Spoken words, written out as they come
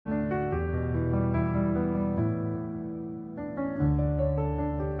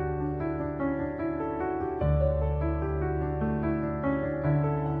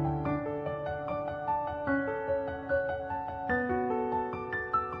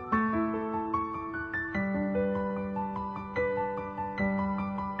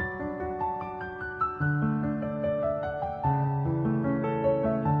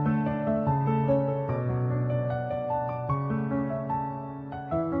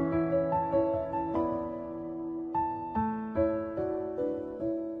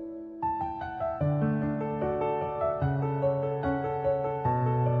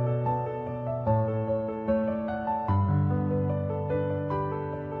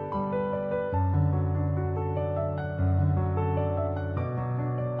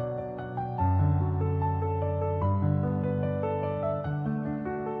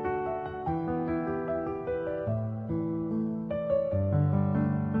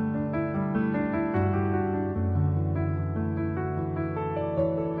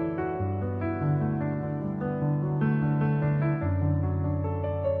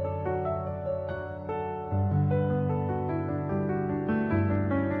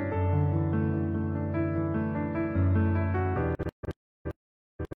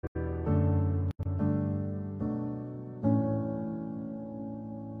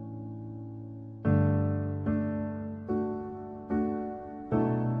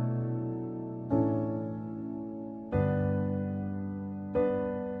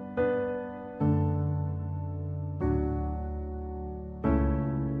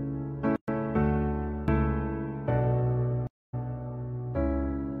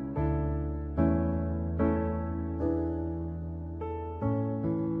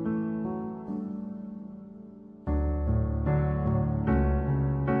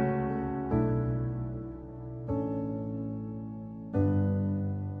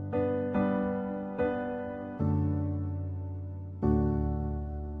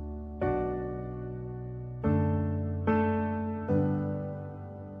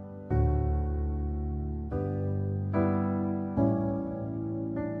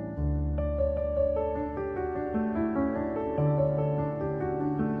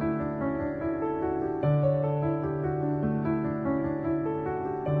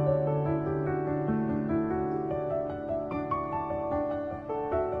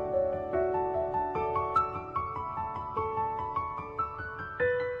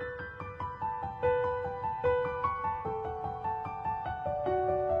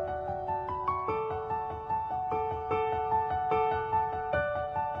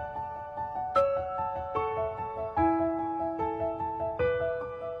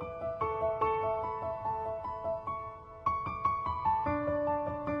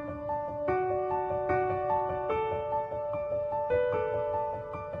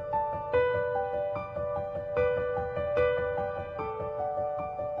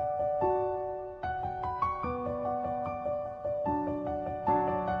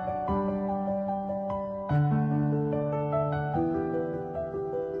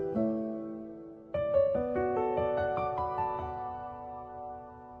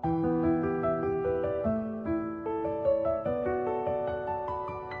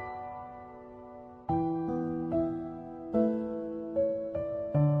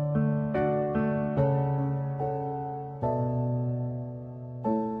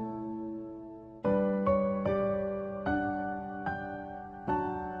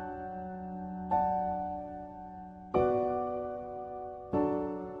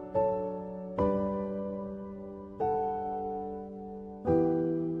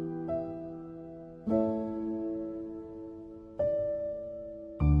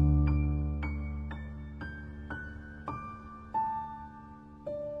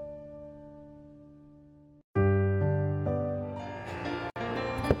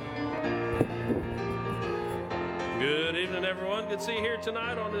everyone. Good to see you here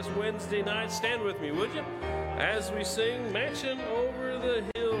tonight on this Wednesday night. Stand with me, would you? As we sing, Mansion Over the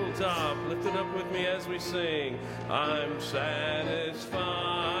Hilltop. Lift it up with me as we sing. I'm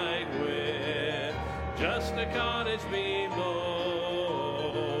satisfied with just a cottage below,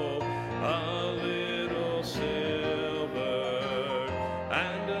 a little silver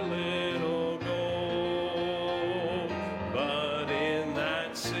and a little gold. But in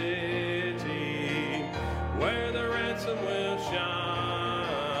that city where the ransom will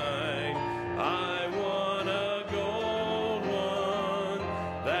shine, I want a gold one,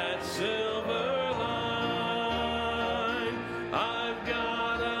 that silver line. I've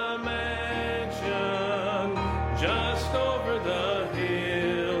got a mansion just over the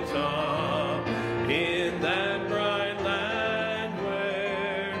hilltop in that bright land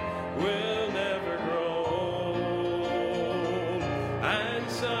where we'll never grow old. And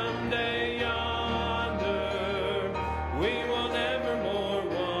someday yonder we will never more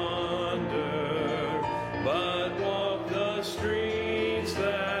wander, but walk the streets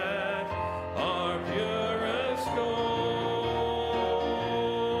that are purest gold.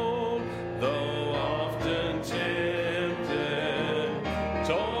 Though often tempted,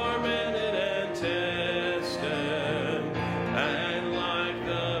 tormented and tested, and like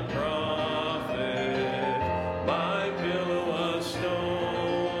the prophet, my pillow a stone.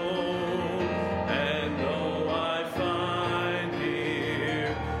 And though I find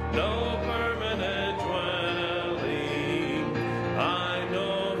here no permanent dwelling, I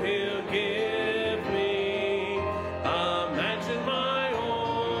know He'll give me a mansion my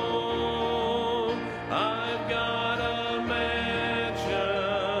own. I've got a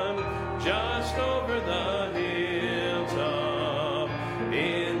mansion just over the hilltop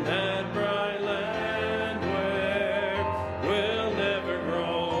in that bright land where we'll never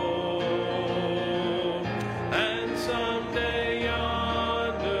grow old. And someday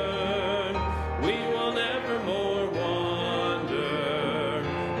yonder we will never more wander,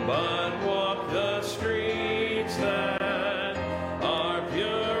 but walk the streets that are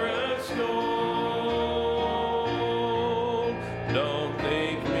purest gold. Don't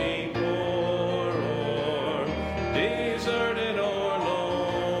think me poor or deserted or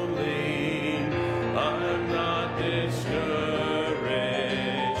lonely. I'm not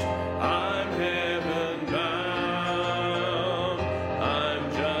discouraged. I'm heaven bound.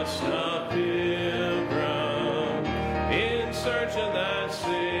 I'm just a pilgrim in search of that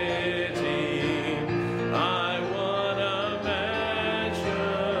city. I want a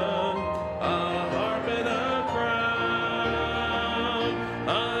mansion, a harp and a crown.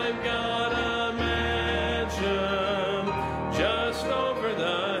 I've got a mansion just over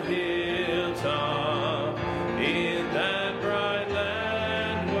the hilltop in that bright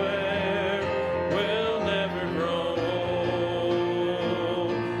land where we'll never grow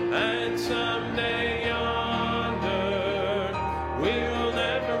old. And someday yonder we will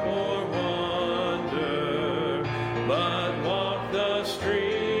never more wander, but walk the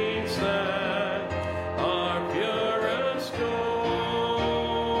streets that are purest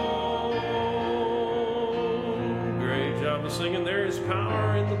gold. Great job of singing. There is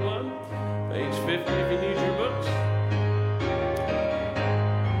power in the blood. Page 50 if you need your books.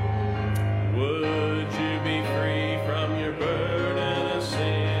 Would you be free from your burden of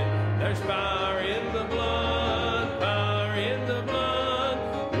sin? There's power in the blood, power in the blood.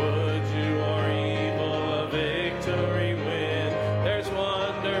 Would you or evil a victory win? There's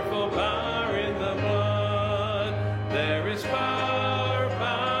wonderful power in the blood. There is power,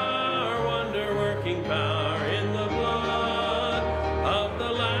 power, wonder-working power in the blood of the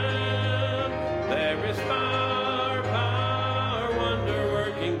Lamb. There is power, power,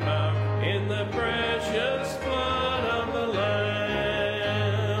 wonder-working power in the precious blood of the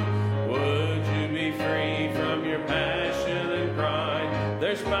Lamb. Would you be free from your passion and pride?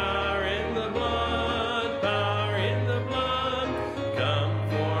 There's power in the blood, power in the blood. Come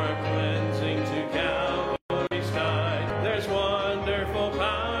for a cleansing to Calvary's tide. There's wonderful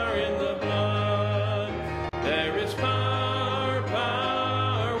power in the blood. There is power,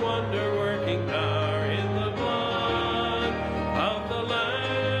 power, wonder-working power in the blood of the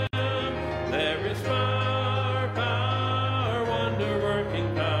Lamb. There is power, power,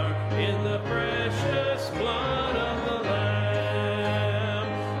 wonder-working power in the precious blood of the Lamb.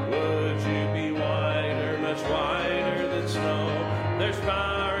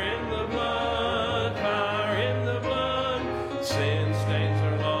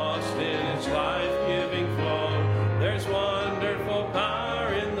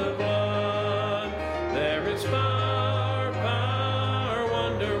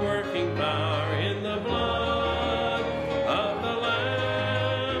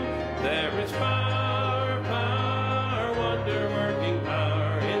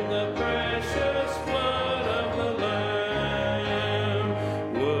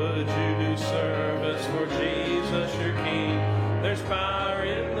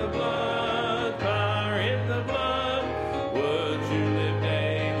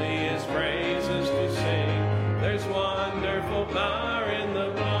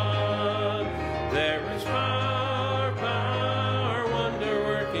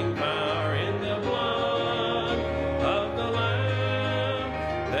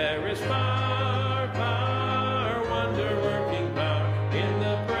 There is power, power, wonder-working power in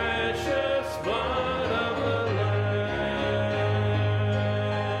the precious blood of the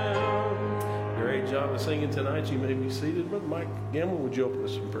Lamb. Great job of singing tonight. You may be seated. Brother Mike Gamble, would you open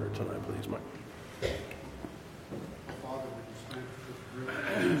us in prayer tonight, please, Mike? Father, we just thank you for the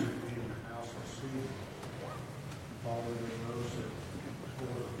privilege of being in the house of seed. Father, there are those that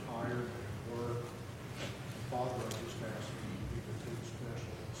are tired at work. Father, I just ask you to be the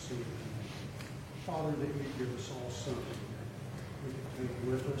special seed. Father, that you give us all something that we can take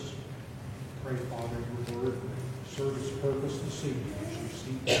with us. Pray, Father, your word may serve its purpose this evening as you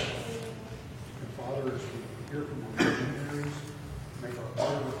see it. And Father, as we hear from our missionaries, make our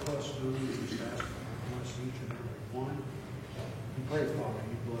prayer requests known. We just ask you to bless each and every one. And pray, Father,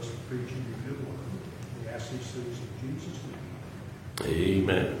 you bless the preaching of your good word. We ask these things in Jesus' name.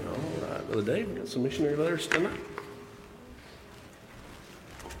 Amen. All right, Brother Dave, we got some missionary letters tonight.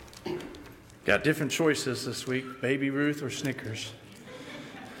 Got different choices this week, Baby Ruth or Snickers.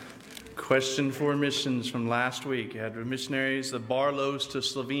 Question for missions from last week. You had the missionaries, the Barlows to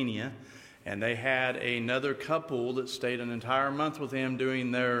Slovenia, and they had another couple that stayed an entire month with them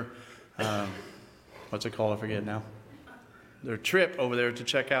doing their, what's it called? I forget now. Their trip over there to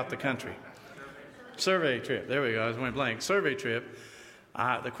check out the country. Survey trip. There we go. I was went blank. Survey trip.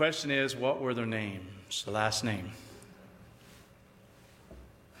 The question is, what were their names? The last name.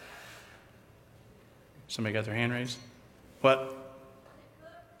 Somebody got their hand raised? What?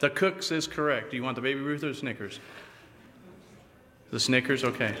 The Cooks is correct. Do you want the Baby Ruth or the Snickers? The Snickers?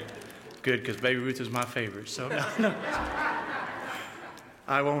 Okay. Good, because Baby Ruth is my favorite. So no.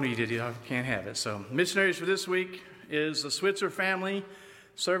 I won't eat it. I can't have it. So missionaries for this week is the Switzer family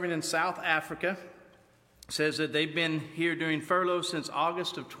serving in South Africa. It says that they've been here doing furlough since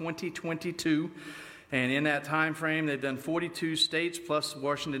August of 2022. And in that time frame, they've done 42 states plus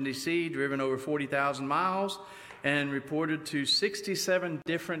Washington, D.C., driven over 40,000 miles, and reported to 67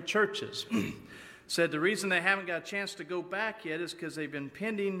 different churches. Said the reason they haven't got a chance to go back yet is because they've been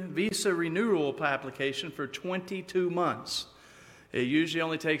pending visa renewal application for 22 months. It usually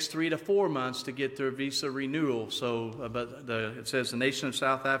only takes 3 to 4 months to get their visa renewal. So, it says the nation of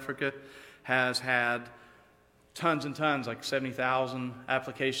South Africa has had tons and tons, like 70,000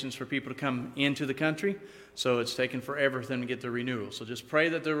 applications for people to come into the country. So it's taken forever for them to get their renewal. So just pray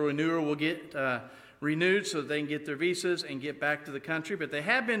that their renewal will get renewed so that they can get their visas and get back to the country. But they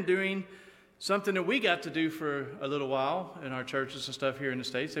have been doing something that we got to do for a little while in our churches and stuff here in the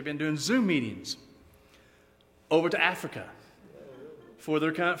States. They've been doing Zoom meetings over to Africa for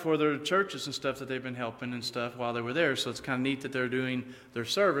their churches and stuff that they've been helping and stuff while they were there. So it's kind of neat that they're doing their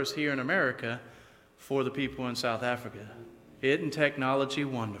service here in America for the people in South Africa. Isn't technology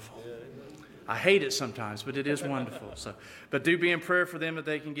wonderful? I hate it sometimes, but it is wonderful. But do be in prayer for them that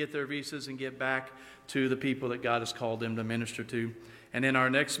they can get their visas and get back to the people that God has called them to minister to. And then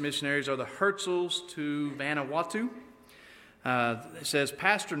our next missionaries are the Herzls to Vanuatu. It says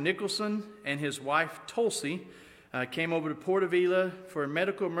Pastor Nicholson and his wife Tulsi came over to Porta Vila for a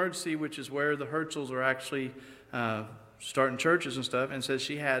medical emergency, which is where the Herzls are actually starting churches and stuff, and says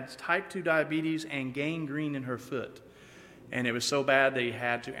she had type 2 diabetes and gangrene in her foot. And it was so bad they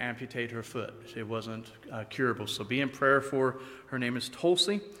had to amputate her foot. It wasn't curable. So be in prayer for, her name is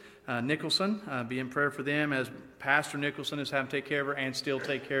Tulsi Nicholson. Be in prayer for them as Pastor Nicholson is having to take care of her and still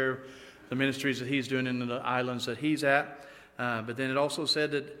take care of the ministries that he's doing in the islands that he's at. But then it also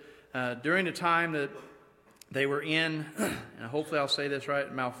said that during the time that they were in, and hopefully I'll say this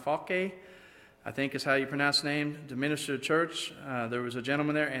right, Malfoke, I think is how you pronounce the name, to minister to church. There was a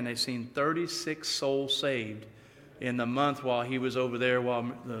gentleman there, and they've seen 36 souls saved in the month while he was over there,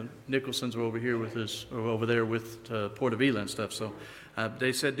 while the Nicholsons were over here with us, or over there with Porta Vila and stuff. So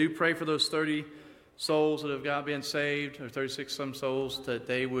they said, do pray for those 30 souls that have been saved, or 36 some souls, that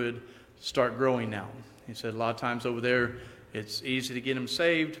they would start growing now. He said a lot of times over there, it's easy to get them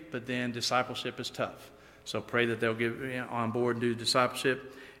saved, but then discipleship is tough. So pray that they'll get on board and do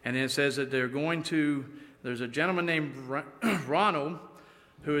discipleship. And then it says that there's a gentleman named Ronald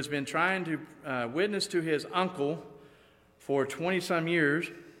who has been trying to witness to his uncle for 20-some years.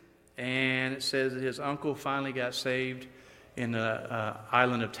 And it says that his uncle finally got saved in the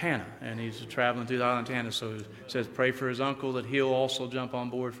island of Tanna. And he's traveling through the island of Tanna. So it says pray for his uncle that he'll also jump on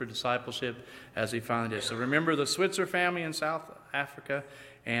board for discipleship as he finally did. So remember the Switzer family in South Africa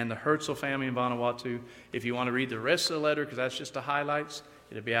and the Herzl family in Vanuatu. If you want to read the rest of the letter, because that's just the highlights,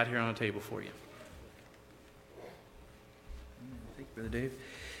 it'll be out here on the table for you. Thank you, Brother Dave.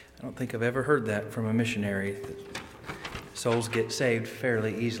 I don't think I've ever heard that from a missionary, that souls get saved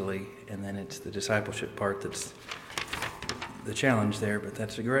fairly easily, and then it's the discipleship part that's the challenge there, but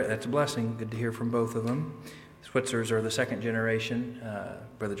that's a blessing. Good to hear from both of them. Switzers are the second generation.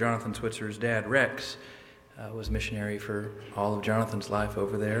 Brother Jonathan Switzer's dad, Rex, was missionary for all of Jonathan's life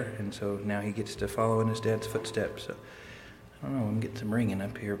over there, and so now he gets to follow in his dad's footsteps. So I don't know, I'm getting some ringing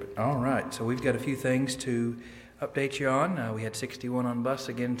up here, but all right. So we've got a few things to update you on. We had 61 on bus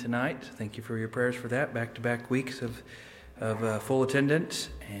again tonight. Thank you for your prayers for that. Back-to-back weeks of full attendance.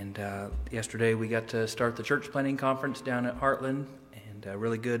 And yesterday we got to start the church planting conference down at Heartland, and a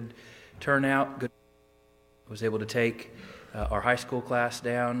really good turnout. Good. Was able to take our high school class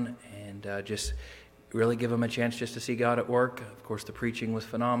down and just really give them a chance just to see God at work. Of course, the preaching was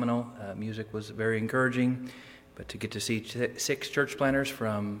phenomenal. Music was very encouraging. But to get to see 6 church planters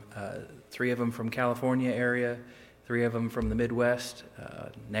from 3 of them from California area, 3 of them from the Midwest,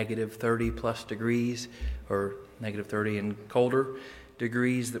 negative 30 plus degrees, or negative 30 and colder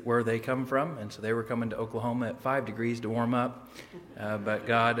degrees where they come from. And so they were coming to Oklahoma at 5 degrees to warm up. But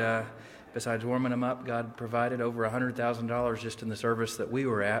God, besides warming them up, God provided over $100,000 just in the service that we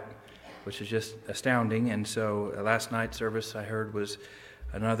were at, which is just astounding. And so last night's service I heard was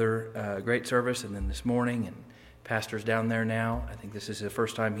another great service. And then this morning, and pastor's down there now. I think this is the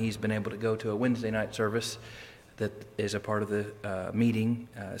first time he's been able to go to a Wednesday night service that is a part of the meeting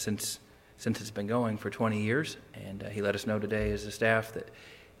since it's been going for 20 years. And he let us know today as a staff that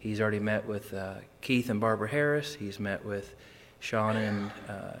he's already met with Keith and Barbara Harris. He's met with Sean and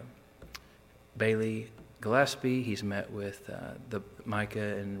Bailey Gillespie. He's met with the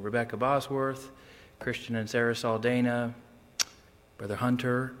Micah and Rebecca Bosworth, Christian and Sarah Saldana, Brother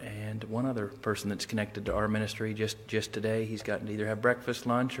Hunter, and one other person that's connected to our ministry just today. He's gotten to either have breakfast,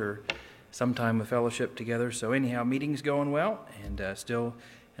 lunch, or some time of fellowship together. So anyhow, meeting's going well, and still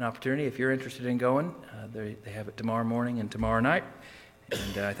an opportunity. If you're interested in going, they have it tomorrow morning and tomorrow night.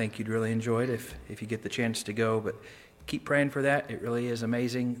 And I think you'd really enjoy it if you get the chance to go. But keep praying for that. It really is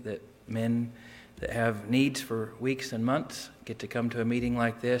amazing that men that have needs for weeks and months get to come to a meeting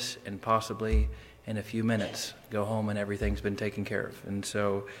like this and possibly in a few minutes go home and everything's been taken care of. And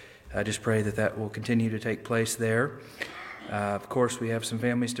so I just pray that will continue to take place there. Of course, we have some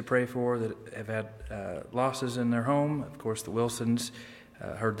families to pray for that have had losses in their home. Of course, the Wilsons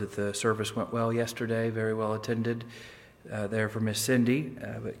heard that the service went well yesterday, very well attended there for Miss Cindy.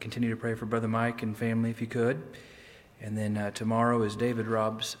 But continue to pray for Brother Mike and family if you could. And then tomorrow is David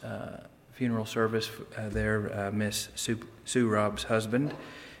Robb's funeral service there, Miss Sue Robb's husband.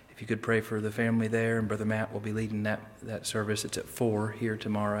 If you could pray for the family there, and Brother Matt will be leading that service. It's at 4 here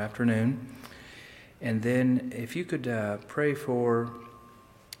tomorrow afternoon. And then if you could pray for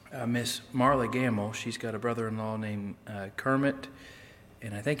Miss Marla Gamble. She's got a brother-in-law named Kermit,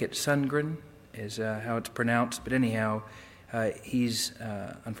 and I think it's Sundgren is how it's pronounced. But anyhow, he's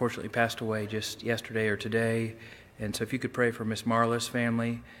unfortunately passed away just yesterday or today. And so if you could pray for Miss Marla's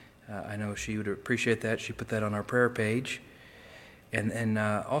family, I know she would appreciate that. She put that on our prayer page. And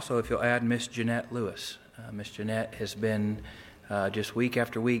also if you'll add Miss Jeanette Lewis. Miss Jeanette has been just week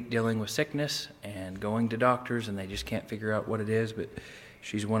after week dealing with sickness and going to doctors, and they just can't figure out what it is. But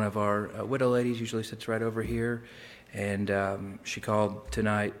she's one of our widow ladies, usually sits right over here. And she called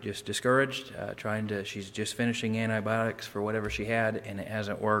tonight just discouraged, she's just finishing antibiotics for whatever she had, and it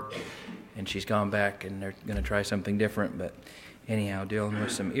hasn't worked. And she's gone back, and they're going to try something different. But anyhow, dealing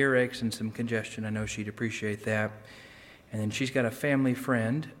with some earaches and some congestion. I know she'd appreciate that. And then she's got a family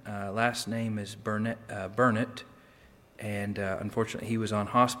friend. Last name is Burnett. And unfortunately, he was on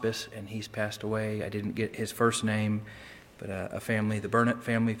hospice, and he's passed away. I didn't get his first name, but a family, the Burnett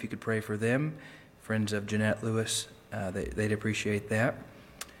family, if you could pray for them. Friends of Jeanette Lewis, they'd appreciate that.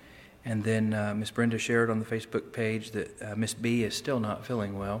 And then Miss Brenda shared on the Facebook page that Miss B is still not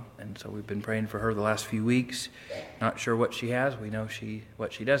feeling well, and so we've been praying for her the last few weeks. Not sure what she has. We know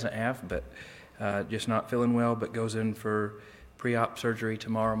what she doesn't have, but just not feeling well, but goes in for pre-op surgery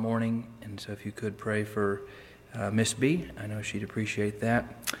tomorrow morning. And so if you could pray for Miss B, I know she'd appreciate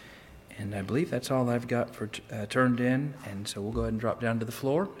that. And I believe that's all I've got for turned in. And so we'll go ahead and drop down to the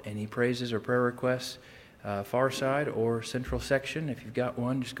floor. Any praises or prayer requests, far side or central section? If you've got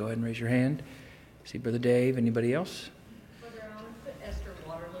one, just go ahead and raise your hand. See Brother Dave. Anybody else? Brother Allen, put Esther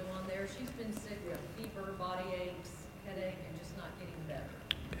Waterloo on there. She's been sick with fever, body aches, headache, and just not getting better.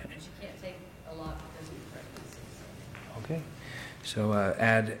 Okay. And she can't take a lot because of pregnancy. Okay. So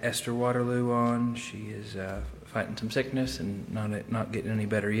add Esther Waterloo on. She is fighting some sickness and not getting any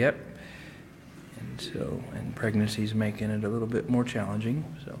better yet. And pregnancy's making it a little bit more challenging.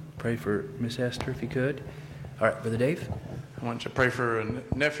 So pray for Miss Esther if you could. All right, Brother Dave. I want to pray for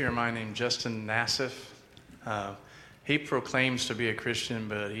a nephew of mine named Justin Nassif. He proclaims to be a Christian,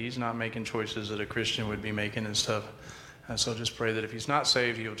 but he's not making choices that a Christian would be making and stuff. So just pray that if he's not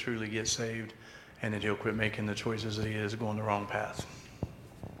saved, he'll truly get saved, and that he'll quit making the choices that he is going the wrong path.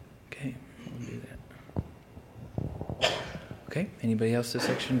 Okay, we'll do that. Okay, anybody else this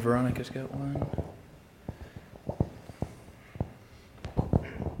section? Veronica's got one.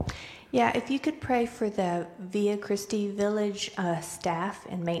 Yeah, if you could pray for the Via Christi Village staff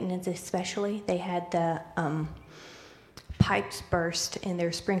and maintenance especially. They had the pipes burst in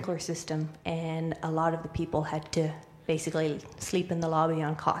their sprinkler system, and a lot of the people had to basically sleep in the lobby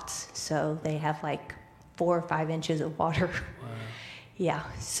on cots. So they have like 4 or 5 inches of water. Wow. Yeah,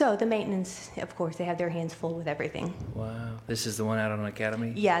 so the maintenance, of course, they have their hands full with everything. Wow. This is the one out on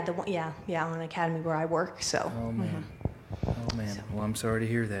Academy? Yeah, the one, yeah, on Academy where I work. So. Oh, man. Oh, man. Well, I'm sorry to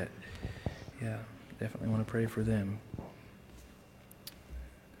hear that. Yeah, definitely want to pray for them.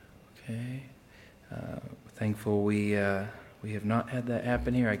 Okay. Thankful we have not had that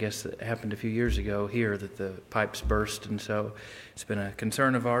happen here. I guess it happened a few years ago here that the pipes burst, and so it's been a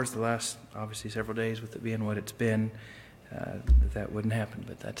concern of ours the last, obviously, several days with it being what it's been, that wouldn't happen,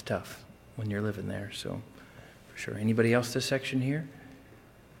 but that's tough when you're living there, so for sure. Anybody else this section here?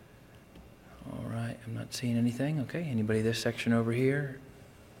 All right, I'm not seeing anything. Okay, anybody this section over here?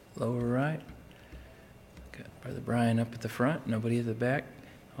 Lower right. Got Brother Brian up at the front. Nobody at the back.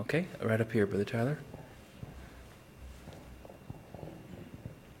 Okay, right up here, Brother Tyler.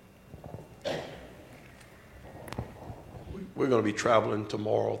 We're going to be traveling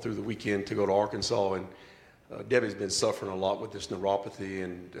tomorrow through the weekend to go to Arkansas, and Debbie's been suffering a lot with this neuropathy,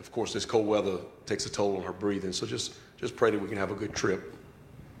 and of course this cold weather takes a toll on her breathing. So just pray that we can have a good trip.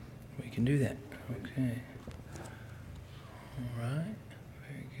 We can do that. Okay. All right.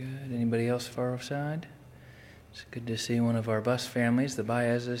 Good. Anybody else far offside? It's good to see one of our bus families, the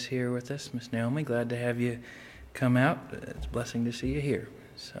Baez's, here with us. Miss Naomi, glad to have you come out. It's a blessing to see you here.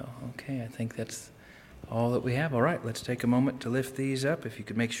 So, okay, I think that's all that we have. All right, let's take a moment to lift these up. If you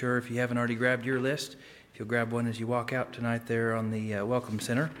could make sure, if you haven't already grabbed your list, if you'll grab one as you walk out tonight there on the Welcome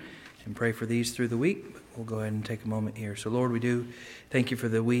Center, and pray for these through the week. We'll go ahead and take a moment here. So, Lord, we do thank you for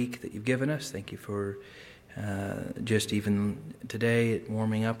the week that you've given us. Thank you for just even today, it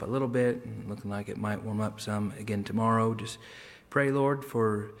warming up a little bit and looking like it might warm up some again tomorrow. Just pray, Lord,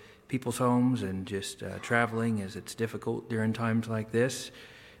 for people's homes and just traveling as it's difficult during times like this.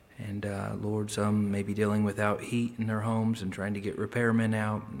 And Lord, some may be dealing without heat in their homes and trying to get repairmen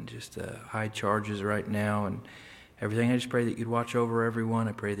out, and just high charges right now and everything. I just pray that you'd watch over everyone.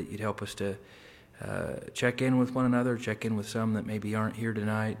 I pray that you'd help us to check in with one another, check in with some that maybe aren't here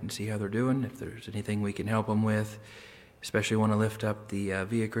tonight and see how they're doing, if there's anything we can help them with. Especially want to lift up the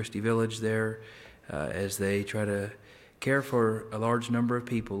Via Christi Village there as they try to care for a large number of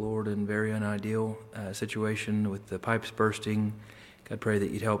people, Lord, in a very unideal situation with the pipes bursting. God, pray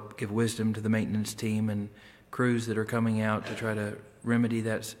that you'd help give wisdom to the maintenance team and crews that are coming out to try to remedy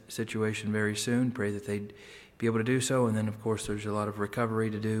that situation very soon. Pray that they'd be able to do so. And then, of course, there's a lot of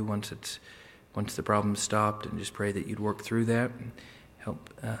recovery to do once the problem's stopped, and just pray that you'd work through that and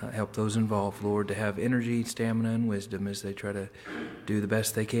help those involved, Lord, to have energy, stamina, and wisdom as they try to do the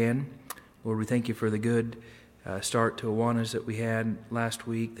best they can. Lord, we thank you for the good start to Awana's that we had last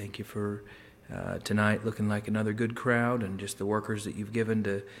week. Thank you for tonight looking like another good crowd, and just the workers that you've given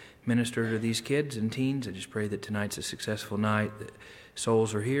to minister to these kids and teens. I just pray that tonight's a successful night, that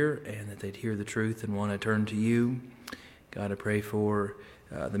souls are here and that they'd hear the truth and want to turn to you. God, I pray for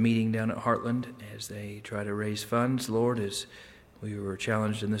the meeting down at Heartland as they try to raise funds. Lord, as we were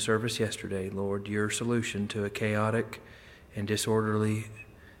challenged in the service yesterday, Lord, your solution to a chaotic and disorderly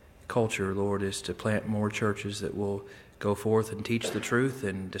culture, Lord, is to plant more churches that will go forth and teach the truth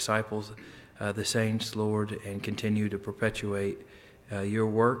and disciple the saints, Lord, and continue to perpetuate your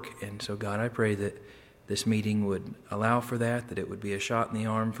work. And so, God, I pray that this meeting would allow for that it would be a shot in the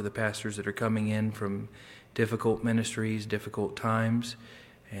arm for the pastors that are coming in from difficult ministries, difficult times,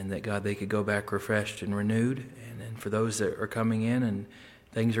 and that, God, they could go back refreshed and renewed. And then for those that are coming in and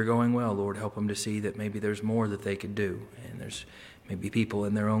things are going well, Lord, help them to see that maybe there's more that they could do. And there's maybe people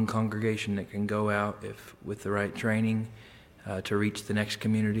in their own congregation that can go out, if with the right training, to reach the next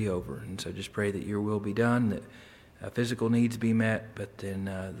community over. And so just pray that your will be done, that physical needs be met, but then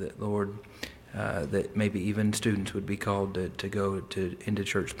that, Lord, that maybe even students would be called to go into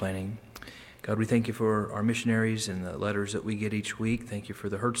church planting. God, we thank you for our missionaries and the letters that we get each week. Thank you for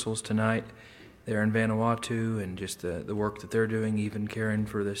the Hertzels tonight there in Vanuatu, and just the work that they're doing, even caring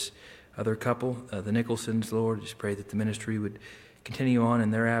for this other couple, the Nicholsons, Lord. Just pray that the ministry would continue on in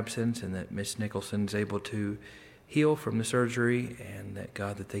their absence, and that Miss Nicholson's able to heal from the surgery, and that,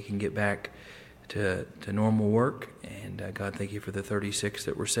 God, that they can get back to normal work. And God, thank you for the 36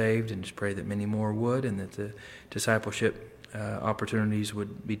 that were saved, and just pray that many more would, and that the discipleship opportunities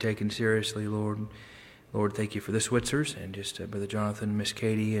would be taken seriously, Lord. Lord, thank you for the Switzers, and just Brother Jonathan and Miss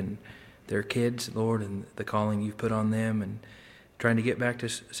Katie and their kids, Lord, and the calling you've put on them, and trying to get back to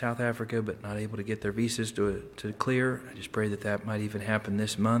South Africa but not able to get their visas to clear. I just pray that that might even happen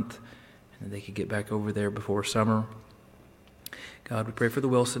this month, and that they could get back over there before summer. God, we pray for the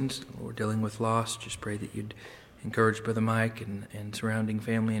Wilsons, Lord, dealing with loss. Just pray that you'd encourage Brother Mike and surrounding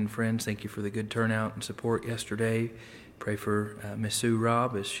family and friends. Thank you for the good turnout and support yesterday. Pray for Miss Sue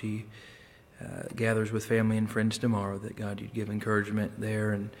Robb as she gathers with family and friends tomorrow, that God, you'd give encouragement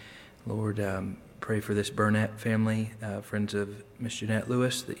there. And Lord, pray for this Burnett family, friends of Miss Jeanette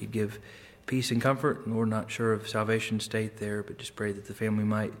Lewis, that you'd give peace and comfort. And Lord, not sure of salvation state there, but just pray that the family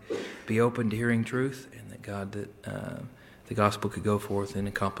might be open to hearing truth, and that God, that the gospel could go forth and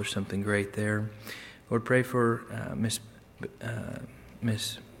accomplish something great there. Lord, pray for Miss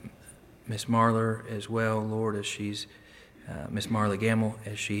Marler as well, Lord, as she's Miss Marla Gamble,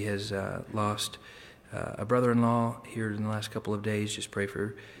 as she has lost a brother-in-law here in the last couple of days. Just pray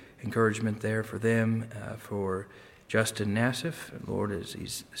for encouragement there for them, for Justin Nassif, Lord, as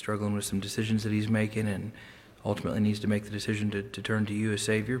he's struggling with some decisions that he's making and ultimately needs to make the decision to turn to you as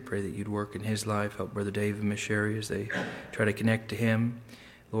Savior. Pray that you'd work in his life. Help Brother Dave and Miss Sherry as they try to connect to him.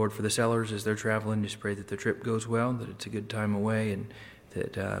 Lord, for the Sellers as they're traveling, just pray that their trip goes well, that it's a good time away, and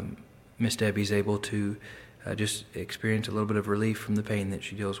that Miss Debbie's able to just experience a little bit of relief from the pain that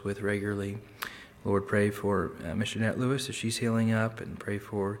she deals with regularly. Lord, pray for Miss Jeanette Lewis as she's healing up, and pray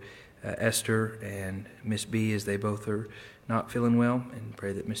for Esther and Miss B as they both are not feeling well, and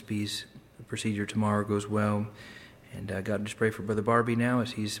pray that Miss B's procedure tomorrow goes well. And God, just pray for Brother Barbie now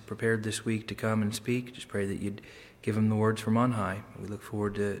as he's prepared this week to come and speak. Just pray that you'd give him the words from on high. We look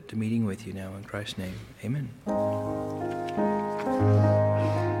forward to meeting with you now in Christ's name. Amen. All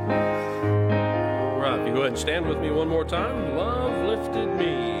right, if you go ahead and stand with me one more time. Love lifted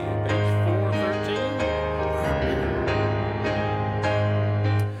me, page 413.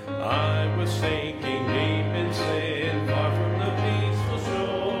 I was sinking deep in sin, far from the peaceful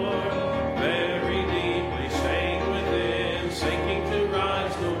shore, very deeply stained within, sinking to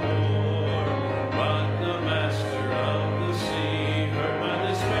rise no more. But the master of the sea heard my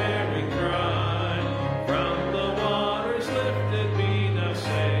despairing cry. From the waters lifted me, now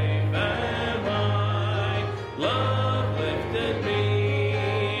safe am I. Love lifted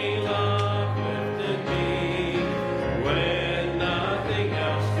me, love lifted me, when nothing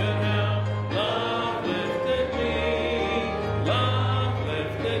else could help. Love lifted me, love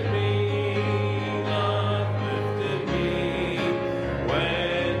lifted me, love lifted me,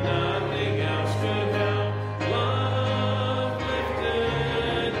 when nothing else could help. Love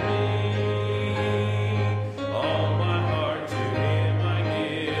lifted me. All my heart to him I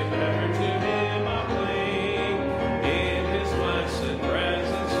give, ever to him I cling. In his blessed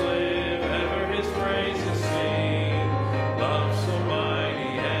presence live, ever his praises sing. Love so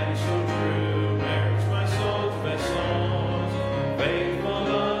mighty and so true, merits my soul's best songs. Faithful,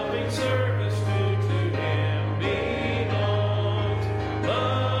 loving service due to him belongs.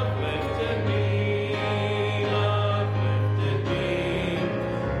 Love lifted me, love lifted me,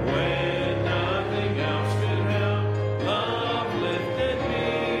 when nothing else could help. Love lifted me,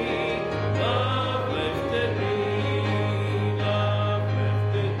 love lifted me, love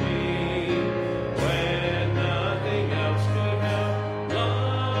lifted me, when nothing else could help.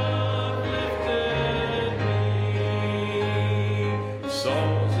 Love lifted me.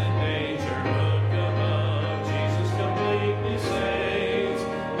 Souls in danger, look above. Jesus completely saves.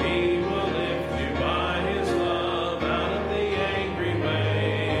 He will lift you by his love out of the angry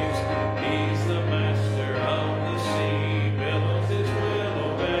waves. He's the master of the sea, billows his will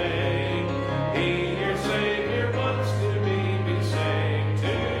obey. He, your Savior, wants to be saved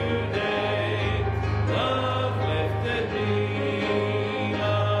today. Love lifted me,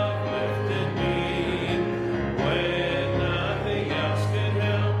 love lifted me, when nothing else could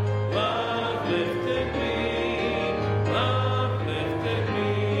help. Love lifted me, love lifted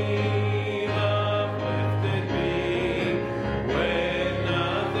me, love lifted me, when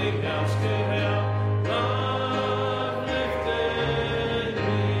nothing else could help. Love lifted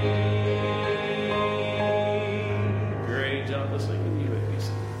me. Great job listening. You may be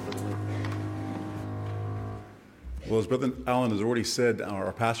seated. Well, as Brother Allen has already said,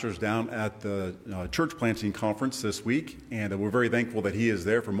 our pastor's down at the church planting conference this week, and we're very thankful that he is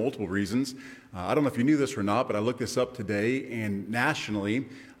there for multiple reasons. I don't know if you knew this or not, but I looked this up today, and nationally,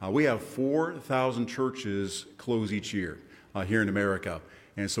 we have 4,000 churches close each year here in America.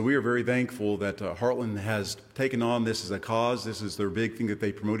 And so we are very thankful that Heartland has taken on this as a cause. This is their big thing that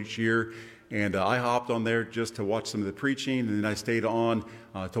they promote each year. And I hopped on there just to watch some of the preaching, and then I stayed on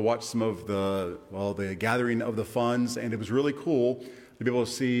to watch some of the gathering of the funds. And it was really cool to be able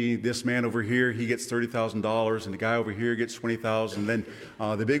to see this man over here, he gets $30,000, and the guy over here gets $20,000. And then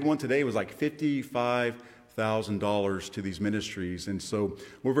the big one today was like $55,000 to these ministries. And so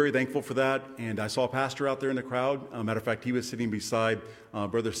we're very thankful for that. And I saw a pastor out there in the crowd. Matter of fact, he was sitting beside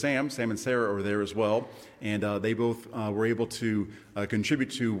Brother Sam and Sarah are there as well. And they both were able to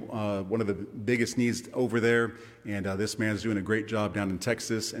contribute to one of the biggest needs over there. And this man's doing a great job down in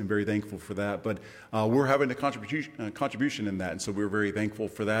Texas, and very thankful for that. But we're having a contribution in that, and so we're very thankful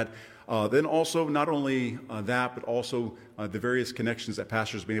for that. Then also, not only that, but also the various connections that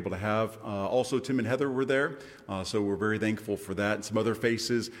pastors have been able to have. Also, Tim and Heather were there, so we're very thankful for that. And some other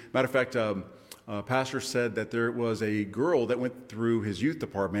faces. Matter of fact, pastor said that there was a girl that went through his youth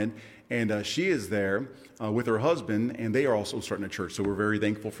department, and she is there with her husband, and they are also starting a church. So we're very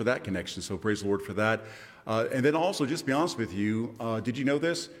thankful for that connection. So praise the Lord for that. And then also, just to be honest with you, did you know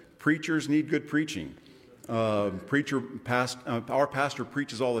this? Preachers need good preaching. Our pastor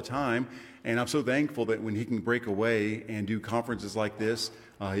preaches all the time, and I'm so thankful that when he can break away and do conferences like this,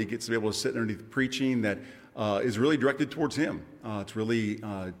 he gets to be able to sit underneath preaching that is really directed towards him. It's really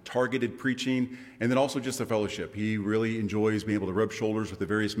targeted preaching, and then also just the fellowship. He really enjoys being able to rub shoulders with the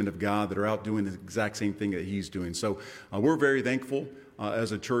various men of God that are out doing the exact same thing that he's doing. So we're very thankful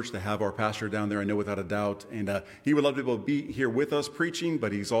as a church to have our pastor down there, I know without a doubt. And he would love to be able to be here with us preaching,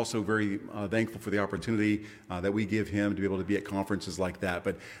 but he's also very thankful for the opportunity that we give him to be able to be at conferences like that.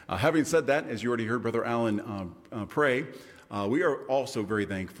 But having said that, as you already heard Brother Allen pray, we are also very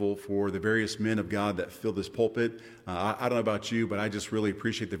thankful for the various men of God that fill this pulpit. I don't know about you, but I just really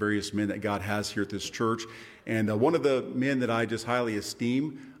appreciate the various men that God has here at this church. And one of the men that I just highly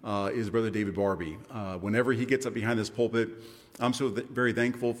esteem is Brother David Barbie. Whenever he gets up behind this pulpit, I'm so very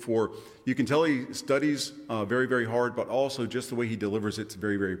thankful for, you can tell he studies very, very hard, but also just the way he delivers it's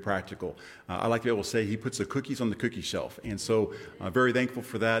very, very practical. I like to be able to say he puts the cookies on the cookie shelf. And so very thankful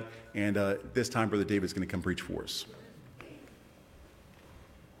for that. And this time, Brother David's going to come preach for us.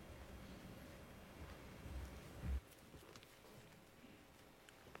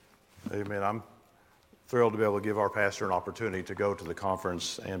 Amen. I'm thrilled to be able to give our pastor an opportunity to go to the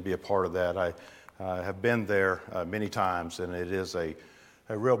conference and be a part of that. I have been there many times, and it is a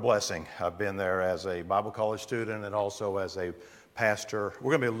real blessing. I've been there as a Bible college student and also as a pastor.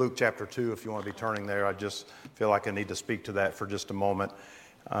 We're going to be in Luke chapter 2 if you want to be turning there. I just feel like I need to speak to that for just a moment.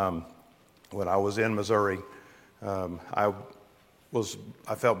 When I was in Missouri, I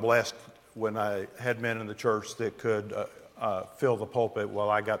felt blessed when I had men in the church that could fill the pulpit. Well,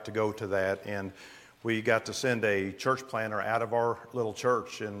 I got to go to that, and we got to send a church planter out of our little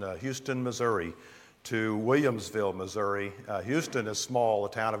church in Houston, Missouri, to Williamsville, Missouri. Houston is small, a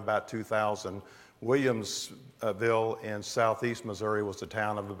town of about 2,000. Williamsville in southeast Missouri was a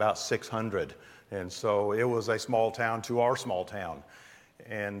town of about 600. And so it was a small town to our small town.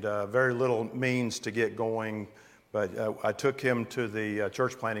 And very little means to get going. But I took him to the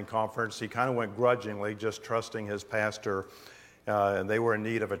church planting conference. He kind of went grudgingly, just trusting his pastor. And they were in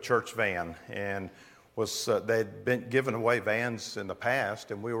need of a church van. And they'd been given away vans in the past,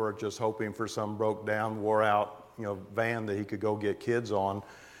 and we were just hoping for some broke down, wore out, van that he could go get kids on.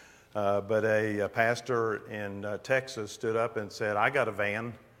 But a pastor in Texas stood up and said, "I got a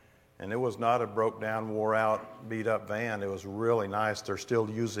van," and it was not a broke down, wore out, beat up van. It was really nice. They're still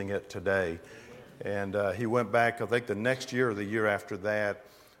using it today. And he went back, I think the next year or the year after that,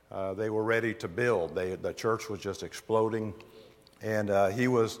 they were ready to build. The church was just exploding, and he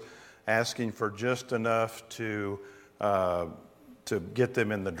was asking for just enough to get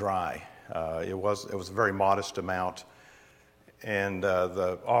them in the dry. It was a very modest amount, and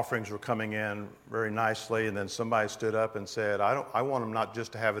the offerings were coming in very nicely. And then somebody stood up and said, "I want them not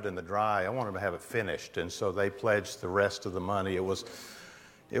just to have it in the dry. I want them to have it finished." And so they pledged the rest of the money. It was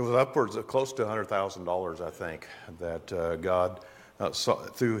upwards of close to $100,000, I think, that God saw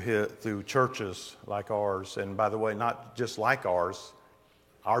through churches like ours. And by the way, not just like ours.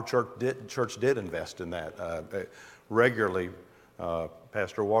 Our church did invest in that regularly.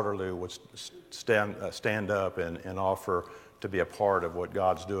 Pastor Waterloo would stand up and offer to be a part of what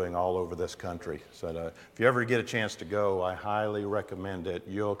God's doing all over this country. So if you ever get a chance to go, I highly recommend it.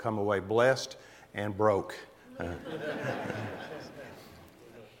 You'll come away blessed and broke.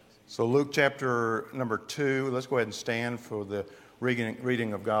 So Luke chapter number 2, let's go ahead and stand for the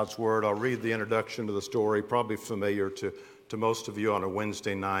reading of God's Word. I'll read the introduction to the story, probably familiar to most of you on a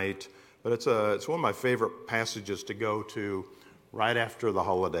Wednesday night. But it's one of my favorite passages to go to right after the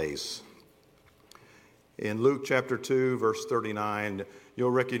holidays. In Luke chapter 2, verse 39,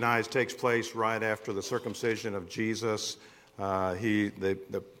 you'll recognize takes place right after the circumcision of Jesus.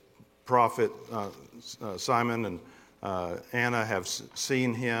 The prophet Simon and Anna have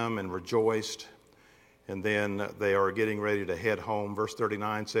seen him and rejoiced, and then they are getting ready to head home. Verse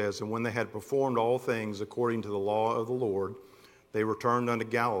 39 says, "And when they had performed all things according to the law of the Lord, they returned unto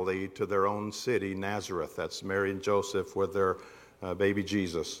Galilee to their own city, Nazareth." That's Mary and Joseph with their baby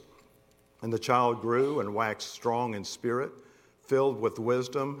Jesus. "And the child grew and waxed strong in spirit, filled with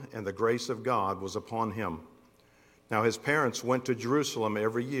wisdom, and the grace of God was upon him. Now his parents went to Jerusalem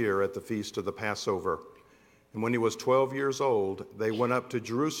every year at the feast of the Passover. And when he was 12 years old, they went up to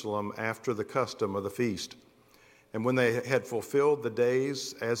Jerusalem after the custom of the feast. And when they had fulfilled the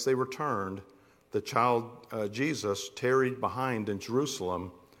days as they returned, the child Jesus tarried behind in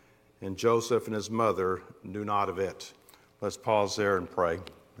Jerusalem, and Joseph and his mother knew not of it." Let's pause there and pray,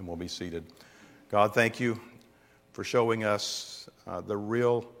 and we'll be seated. God, thank you for showing us the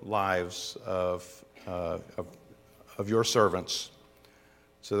real lives of your servants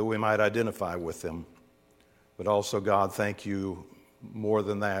so that we might identify with them. But also, God, thank you more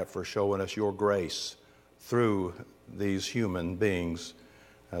than that for showing us your grace through these human beings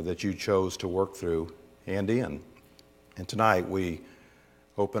that you chose to work through and in. And tonight we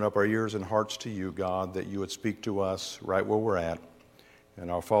open up our ears and hearts to you, God, that you would speak to us right where we're at, and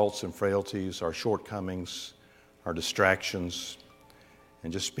our faults and frailties, our shortcomings, our distractions,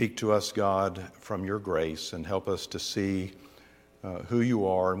 and just speak to us, God, from your grace, and help us to see who you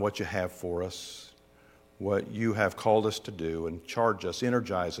are and what you have for us, what you have called us to do, and charge us,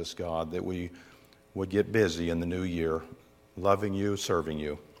 energize us, God, that we would get busy in the new year, loving you, serving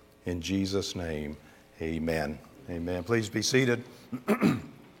you. In Jesus' name, amen. Amen. Please be seated.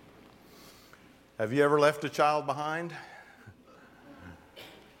 Have you ever left a child behind?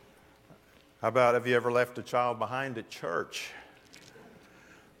 How about, have you ever left a child behind at church?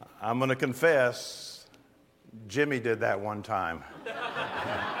 I'm going to confess, Jimmy did that one time.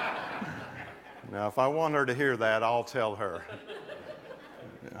 Now, if I want her to hear that, I'll tell her.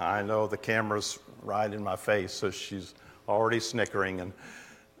 I know the camera's right in my face, so she's already snickering. And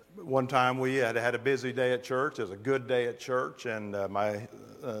one time we had a busy day at church. It was a good day at church, and my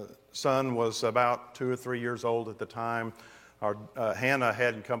son was about 2 or 3 years old at the time. Our Hannah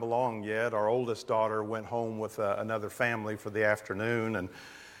hadn't come along yet. Our oldest daughter went home with another family for the afternoon, and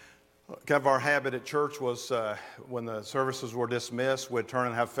kind of our habit at church was when the services were dismissed, we'd turn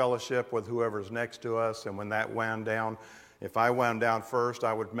and have fellowship with whoever's next to us. And when that wound down, if I wound down first,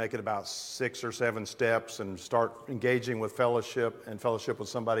 I would make it about 6 or 7 steps and start engaging with fellowship with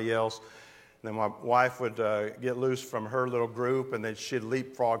somebody else. And then my wife would get loose from her little group, and then she'd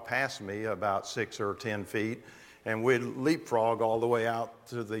leapfrog past me about 6 or 10 feet. And we'd leapfrog all the way out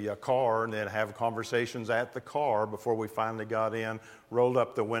to the car and then have conversations at the car before we finally got in, rolled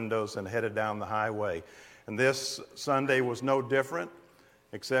up the windows, and headed down the highway. And this Sunday was no different,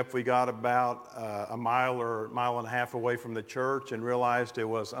 except we got about a mile or mile and a half away from the church and realized it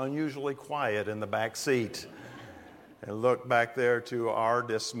was unusually quiet in the back seat. And looked back there to our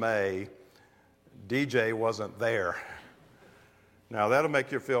dismay, DJ wasn't there. Now that'll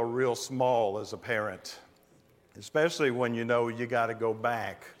make you feel real small as a parent, especially when you know you got to go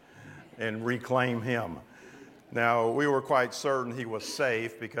back and reclaim him. Now, we were quite certain he was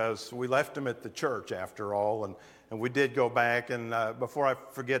safe because we left him at the church after all, and we did go back, and before I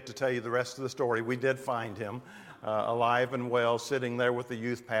forget to tell you the rest of the story, we did find him alive and well, sitting there with the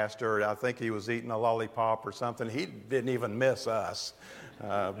youth pastor. I think he was eating a lollipop or something. He didn't even miss us,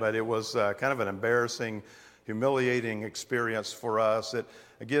 but it was kind of an embarrassing, humiliating experience for us. It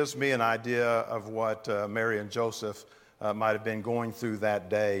gives me an idea of what Mary and Joseph might have been going through that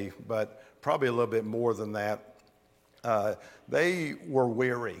day, but probably a little bit more than that. They were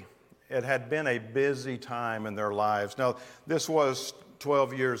weary. It had been a busy time in their lives. Now, this was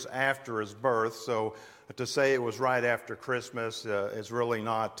 12 years after his birth, so to say it was right after Christmas is really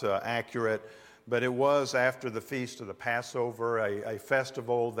not accurate, but it was after the Feast of the Passover, a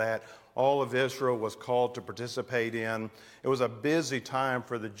festival that all of Israel was called to participate in. It was a busy time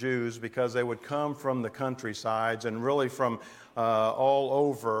for the Jews because they would come from the countrysides and really from all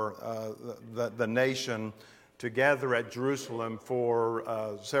over the nation to gather at Jerusalem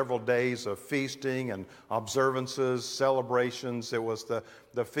for several days of feasting and observances, celebrations. It was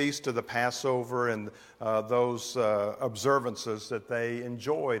the Feast of the Passover and those observances that they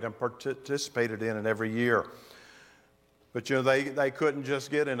enjoyed and participated in every year. But, you know, they couldn't just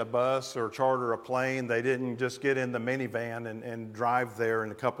get in a bus or charter a plane. They didn't just get in the minivan and drive there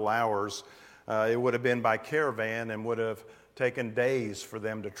in a couple hours. It would have been by caravan and would have taken days for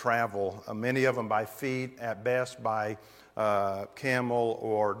them to travel, many of them by feet, at best by camel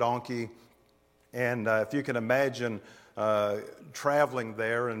or donkey. And if you can imagine traveling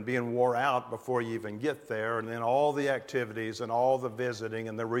there and being wore out before you even get there, and then all the activities and all the visiting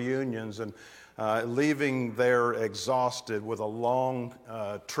and the reunions, and leaving there exhausted with a long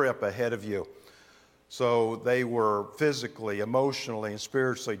trip ahead of you. So they were physically, emotionally, and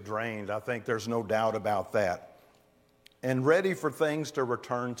spiritually drained. I think there's no doubt about that. And ready for things to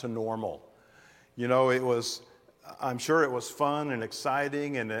return to normal. You know, I'm sure it was fun and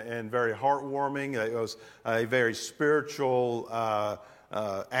exciting and very heartwarming. It was a very spiritual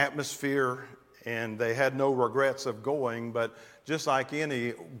atmosphere, and they had no regrets of going. But just like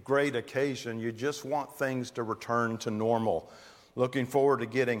any great occasion, you just want things to return to normal. Looking forward to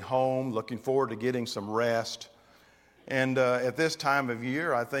getting home, looking forward to getting some rest. And at this time of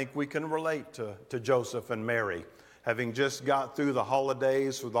year, I think we can relate to Joseph and Mary. Having just got through the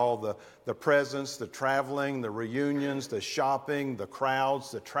holidays with all the presents, the traveling, the reunions, the shopping, the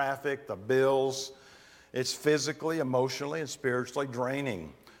crowds, the traffic, the bills. It's physically, emotionally, and spiritually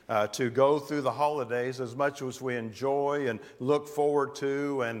draining to go through the holidays as much as we enjoy and look forward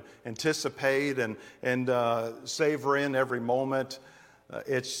to and anticipate and savor in every moment.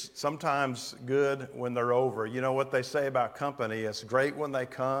 It's sometimes good when they're over. You know what they say about company? It's great when they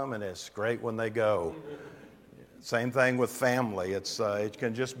come and it's great when they go. Same thing with family. It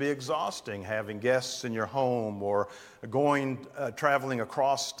can just be exhausting having guests in your home or traveling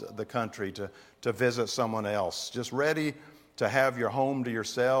across the country to visit someone else. Just ready to have your home to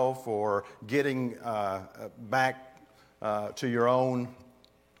yourself or getting back to your own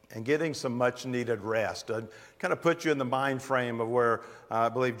and getting some much needed rest. Kind of put you in the mind frame of where I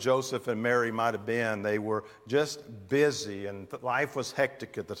believe Joseph and Mary might have been. They were just busy and life was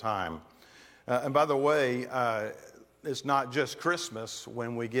hectic at the time. And by the way, it's not just Christmas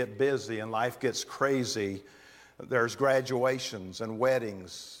when we get busy and life gets crazy. There's graduations and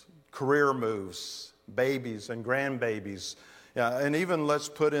weddings, career moves, babies and grandbabies. And even let's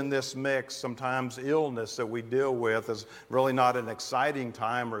put in this mix sometimes illness that we deal with is really not an exciting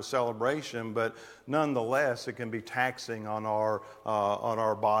time or a celebration, but nonetheless it can be taxing on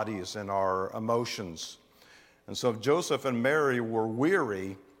our bodies and our emotions. And so Joseph and Mary were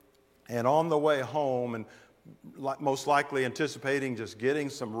weary and on the way home, and most likely anticipating just getting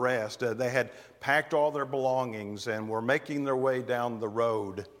some rest. They had packed all their belongings and were making their way down the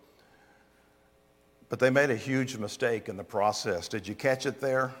road. But they made a huge mistake in the process. Did you catch it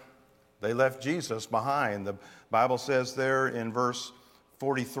there? They left Jesus behind. The Bible says there in verse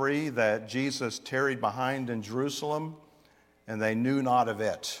 43 that Jesus tarried behind in Jerusalem, and they knew not of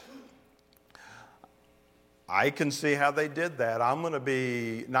it. I can see how they did that. I'm going to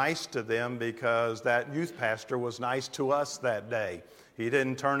be nice to them because that youth pastor was nice to us that day. He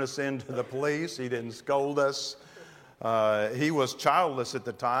didn't turn us into the police. He didn't scold us. He was childless at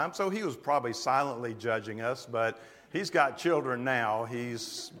the time, so he was probably silently judging us, but he's got children now.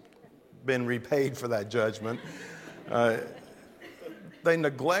 He's been repaid for that judgment. They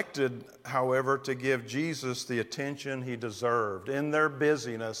neglected, however, to give Jesus the attention he deserved. In their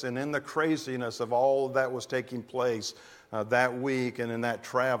busyness and in the craziness of all that was taking place that week and in that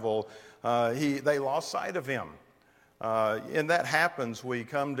travel, they lost sight of him. And that happens. We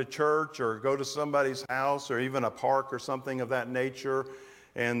come to church or go to somebody's house or even a park or something of that nature,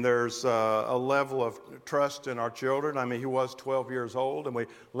 and there's a level of trust in our children. I mean, he was 12 years old, and we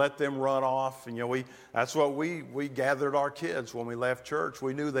let them run off. And, that's what we gathered our kids when we left church.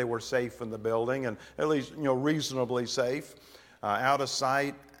 We knew they were safe in the building, and at least, reasonably safe, out of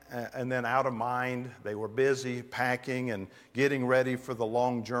sight and then out of mind. They were busy packing and getting ready for the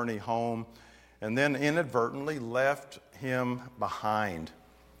long journey home, and then inadvertently left him behind.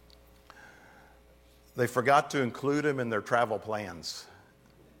 They forgot to include him in their travel plans.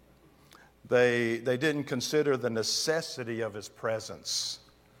 They didn't consider the necessity of his presence.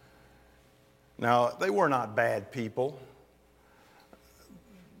 Now, they were not bad people.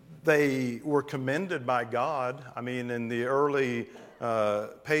 They were commended by God. I mean, in the early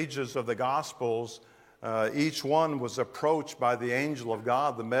pages of the Gospels, each one was approached by the angel of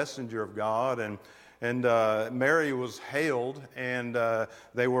God, the messenger of God, and Mary was hailed, and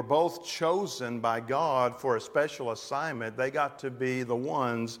they were both chosen by God for a special assignment. They got to be the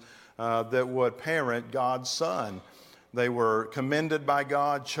ones that would parent God's Son. They were commended by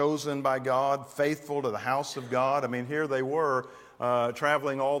God, chosen by God, faithful to the house of God. I mean, here they were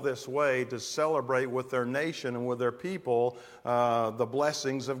traveling all this way to celebrate with their nation and with their people the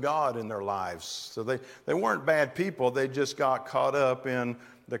blessings of God in their lives. So they weren't bad people. They just got caught up in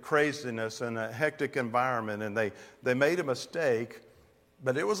the craziness and a hectic environment, and they made a mistake,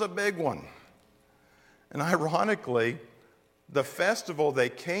 but it was a big one. And ironically, the festival they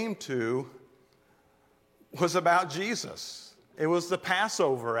came to was about Jesus. It was the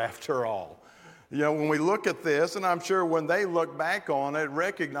Passover, after all. You know, when we look at this, and I'm sure when they look back on it,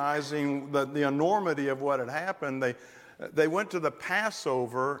 recognizing the enormity of what had happened, they went to the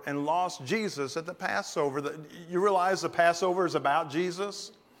Passover and lost Jesus at the Passover. You realize the Passover is about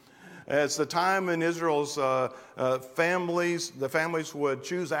Jesus? It's the time in Israel's families, the families would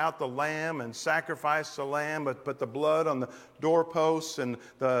choose out the lamb and sacrifice the lamb, but put the blood on the doorposts, and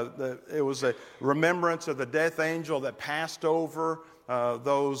it was a remembrance of the death angel that passed over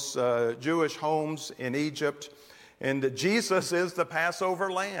those Jewish homes in Egypt. And Jesus is the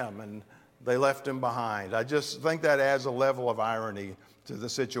Passover lamb, and they left him behind. I just think that adds a level of irony to the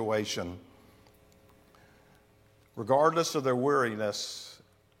situation. Regardless of their weariness,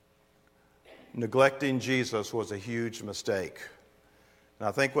 neglecting Jesus was a huge mistake. And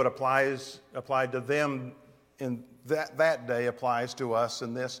I think what applied to them in that day applies to us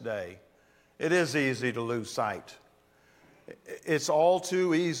in this day. It is easy to lose sight. It's all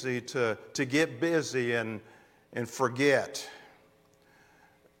too easy to get busy and forget.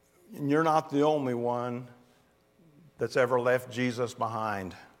 And you're not the only one that's ever left Jesus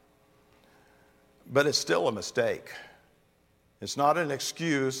behind. But it's still a mistake. It's not an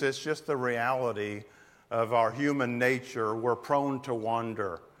excuse, it's just the reality of our human nature. We're prone to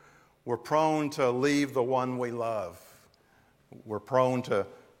wander. We're prone to leave the one we love. We're prone to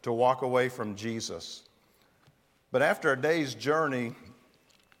walk away from Jesus. But after a day's journey,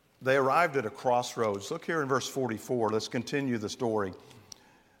 they arrived at a crossroads. Look here in verse 44. Let's continue the story.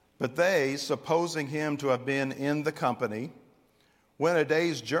 But they, supposing him to have been in the company, went a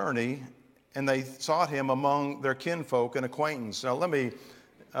day's journey, and they sought him among their kinfolk and acquaintance. Now, let me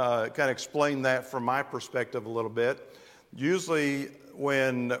kind of explain that from my perspective a little bit. Usually,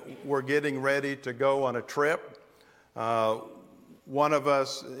 when we're getting ready to go on a trip, one of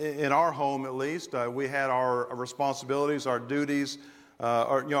us, in our home at least, we had our responsibilities, our duties,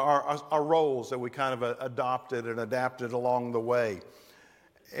 our roles that we kind of adopted and adapted along the way.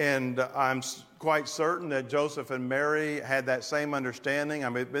 And I'm quite certain that Joseph and Mary had that same understanding. I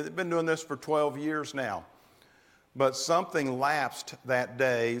mean, they've been doing this for 12 years now. But something lapsed that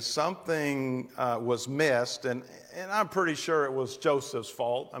day. Something was missed. And I'm pretty sure it was Joseph's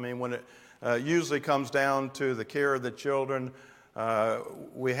fault. I mean, when it usually comes down to the care of the children,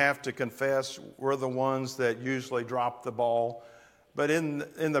 we have to confess we're the ones that usually drop the ball. But in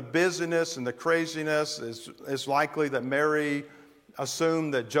the busyness and the craziness, it's likely that Mary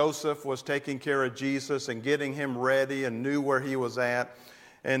assumed that Joseph was taking care of Jesus and getting him ready and knew where he was at.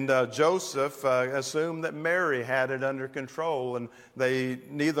 And Joseph assumed that Mary had it under control, and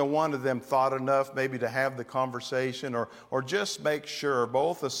neither one of them thought enough maybe to have the conversation or just make sure.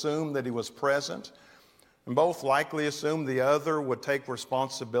 Both assumed that he was present, and both likely assumed the other would take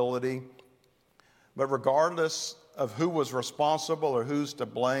responsibility. But regardless of who was responsible or who's to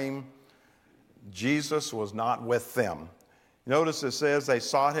blame, Jesus was not with them. Notice it says they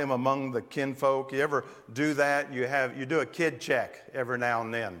sought him among the kinfolk. You ever do that? You do a kid check every now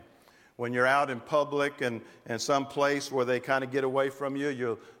and then. When you're out in public and some place where they kind of get away from you,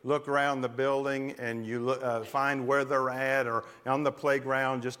 you look around the building and you find where they're at, or on the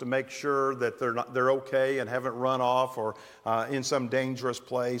playground, just to make sure that they're okay and haven't run off or in some dangerous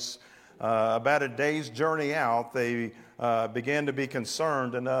place. About a day's journey out, they began to be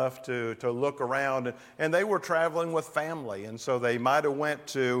concerned enough to look around, and they were traveling with family, and so they might have went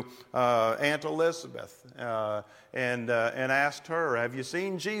to Aunt Elizabeth and asked her, "Have you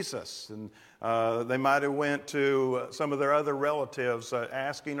seen Jesus?" And they might have went to some of their other relatives,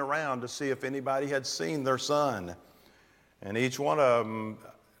 asking around to see if anybody had seen their son, and each one of them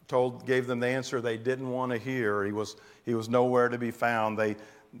gave them the answer they didn't want to hear. He was nowhere to be found.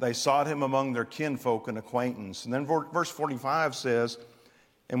 They sought him among their kinfolk and acquaintance. And then verse 45 says,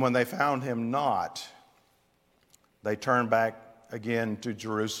 "And when they found him not, they turned back again to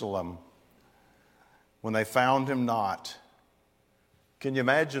Jerusalem." When they found him not. Can you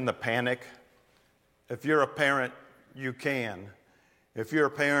imagine the panic? If you're a parent, you can. If you're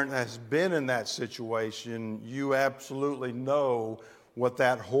a parent that has been in that situation, you absolutely know what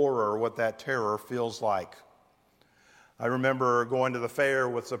that horror, what that terror feels like. I remember going to the fair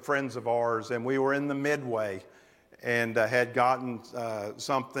with some friends of ours, and we were in the Midway and had gotten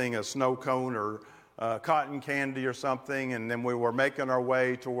something, a snow cone cotton candy or something, and then we were making our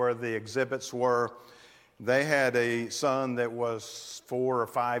way to where the exhibits were. They had a son that was 4 or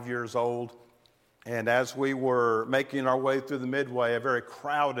 5 years old, and as we were making our way through the midway, a very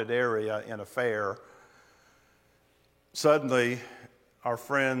crowded area in a fair, suddenly our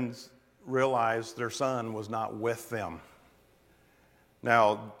friends realized their son was not with them.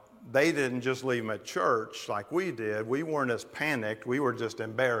 Now, they didn't just leave him at church like we did. We weren't as panicked. We were just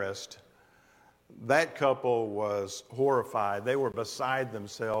embarrassed. That couple was horrified. They were beside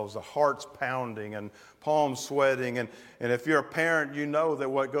themselves, the hearts pounding and palms sweating. And if you're a parent, you know that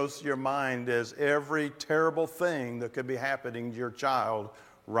what goes through your mind is every terrible thing that could be happening to your child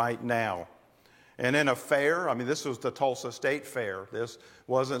right now. And in a fair, I mean, this was the Tulsa State Fair. This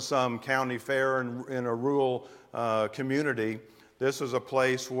wasn't some county fair in a rural community. This was a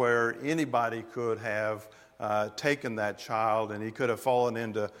place where anybody could have taken that child, and he could have fallen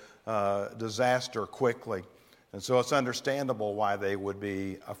into disaster quickly. And so it's understandable why they would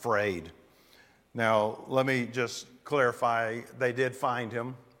be afraid. Now, let me just clarify, they did find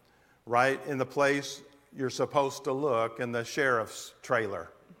him right in the place you're supposed to look, in the sheriff's trailer.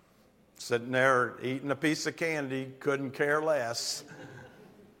 Sitting there eating a piece of candy, couldn't care less.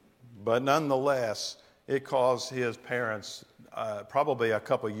 But nonetheless, it caused his parents probably a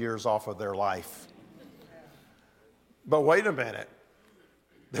couple years off of their life. But wait a minute.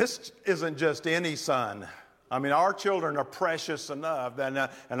 This isn't just any son. I mean, our children are precious enough, and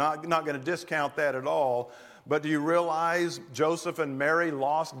I'm not going to discount that at all. But do you realize Joseph and Mary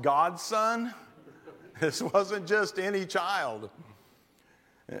lost God's son? This wasn't just any child.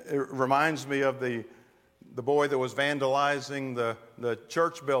 It reminds me of the boy that was vandalizing the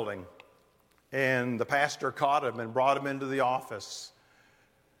church building. And the pastor caught him and brought him into the office.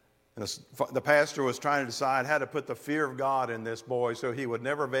 And the pastor was trying to decide how to put the fear of God in this boy so he would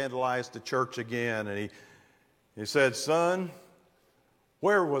never vandalize the church again. And he said, "Son,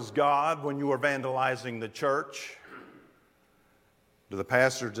 where was God when you were vandalizing the church?" To the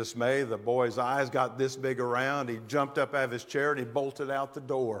pastor's dismay, the boy's eyes got this big around. He jumped up out of his chair and he bolted out the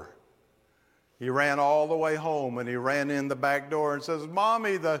door. He ran all the way home, and he ran in the back door and says,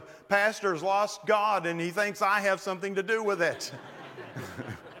 "Mommy, the pastor's lost God and he thinks I have something to do with it."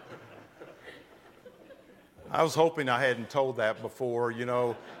 I was hoping I hadn't told that before. You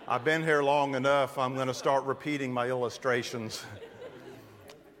know, I've been here long enough, I'm going to start repeating my illustrations.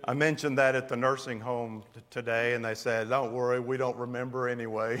 I mentioned that at the nursing home today, and they said, "Don't worry, we don't remember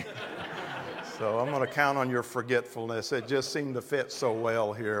anyway." So I'm going to count on your forgetfulness. It just seemed to fit so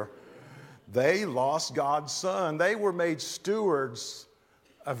well here. They lost God's son. They were made stewards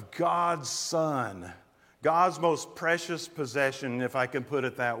of God's son, God's most precious possession, if I can put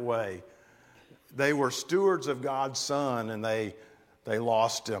it that way. They were stewards of God's son, and they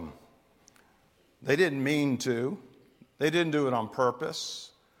lost him. They didn't mean to. They didn't do it on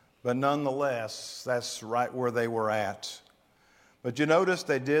purpose. But nonetheless, that's right where they were at. But you notice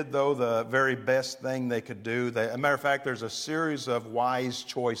they did, though, the very best thing they could do. As a matter of fact, there's a series of wise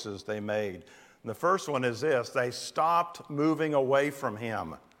choices they made. And the first one is this: they stopped moving away from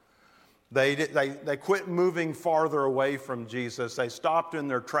him. They quit moving farther away from Jesus. They stopped in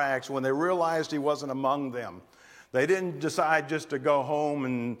their tracks when they realized he wasn't among them. They didn't decide just to go home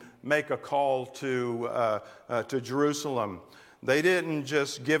and make a call to Jerusalem. They didn't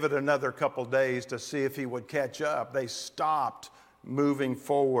just give it another couple days to see if he would catch up. They stopped moving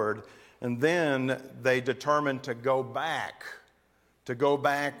forward, and then they determined to go back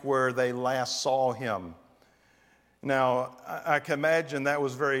where they last saw him. Now, I can imagine that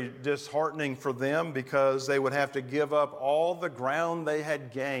was very disheartening for them, because they would have to give up all the ground they had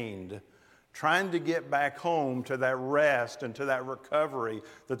gained trying to get back home to that rest and to that recovery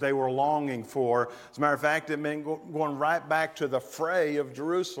that they were longing for. As a matter of fact, it meant going right back to the fray of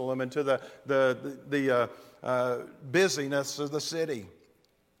Jerusalem and to the busyness of the city.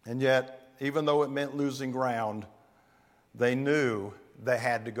 And yet, even though it meant losing ground, they knew they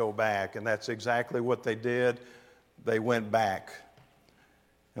had to go back, and that's exactly what they did. They went back.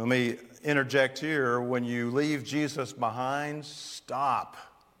 Let me interject here. When you leave Jesus behind, stop.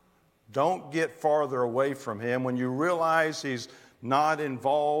 Don't get farther away from him. When you realize he's not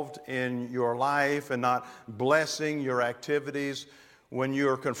involved in your life and not blessing your activities, when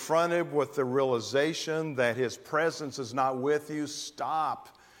you're confronted with the realization that his presence is not with you,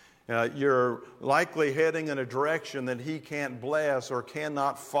 stop. You're likely heading in a direction that he can't bless or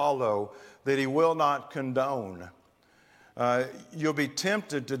cannot follow, that he will not condone. You'll be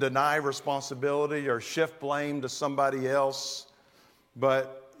tempted to deny responsibility or shift blame to somebody else,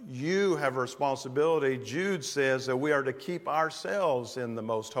 but you have a responsibility. Jude says that we are to keep ourselves in the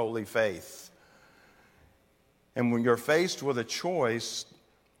most holy faith. And when you're faced with a choice,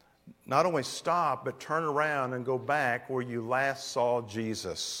 not only stop, but turn around and go back where you last saw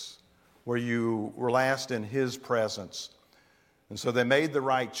Jesus, where you were last in His presence. And so they made the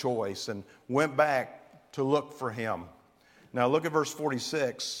right choice and went back to look for Him. Now look at verse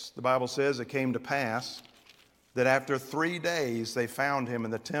 46. The Bible says it came to pass that after 3 days they found Him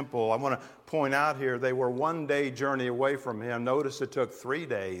in the temple. I want to point out here, they were 1 day journey away from Him. Notice it took 3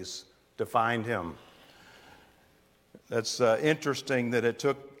 days to find Him. That's interesting that it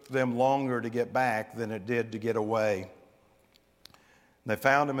took them longer to get back than it did to get away. They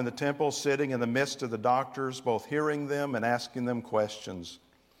found Him in the temple, sitting in the midst of the doctors, both hearing them and asking them questions.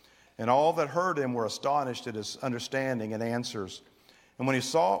 And all that heard Him were astonished at His understanding and answers. And when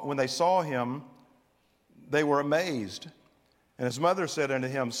they saw Him, they were amazed. And His mother said unto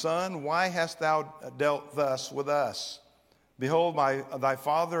Him, Son, why hast thou dealt thus with us? Behold, thy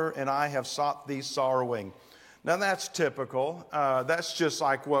father and I have sought thee sorrowing. Now that's typical. That's just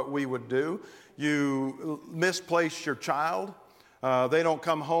like what we would do. You misplace your child. They don't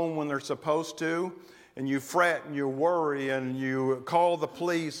come home when they're supposed to. And you fret and you worry and you call the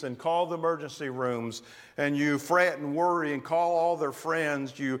police and call the emergency rooms. And you fret and worry and call all their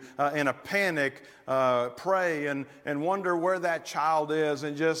friends. You, in a panic, pray and wonder where that child is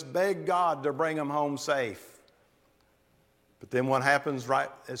and just beg God to bring them home safe. But then what happens right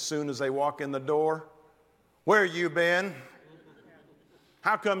as soon as they walk in the door? Where you been?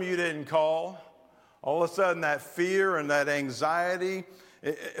 How come you didn't call? All of a sudden that fear and that anxiety,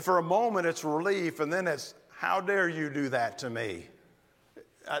 for a moment it's relief, and then it's, how dare you do that to me?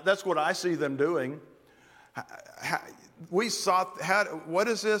 That's what I see them doing. We sought, what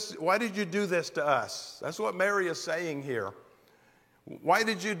is this? Why did you do this to us? That's what Mary is saying here. Why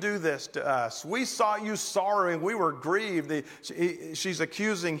did you do this to us? We saw you sorrowing. We were grieved. She's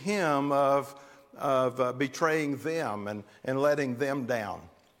accusing Him of betraying them and letting them down.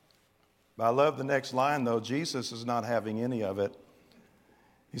 But I love the next line, though. Jesus is not having any of it.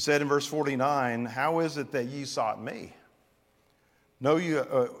 He said in verse 49, How is it that ye sought me? Know you,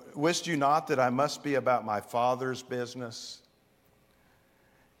 wist you not that I must be about my Father's business?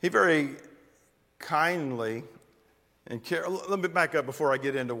 He very kindly and let me back up before I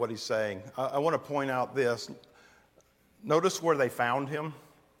get into what he's saying. I want to point out this. Notice where they found Him.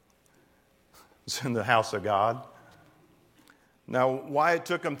 It's in the house of God. Now, why it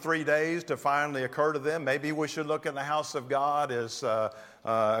took them 3 days to finally occur to them, maybe we should look in the house of God, is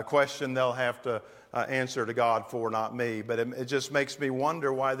a question they'll have to answer to God for, not me. But it just makes me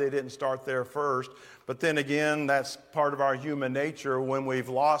wonder why they didn't start there first. But then again, that's part of our human nature. When we've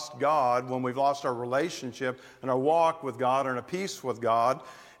lost God, when we've lost our relationship and our walk with God and a peace with God,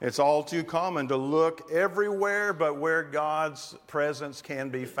 it's all too common to look everywhere but where God's presence can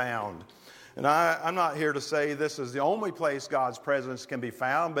be found. And I'm not here to say this is the only place God's presence can be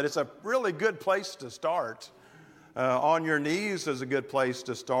found, but it's a really good place to start. On your knees is a good place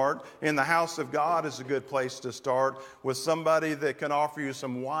to start. In the house of God is a good place to start. With somebody that can offer you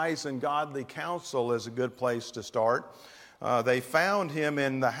some wise and godly counsel is a good place to start. They found Him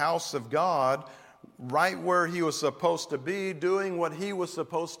in the house of God, right where He was supposed to be, doing what He was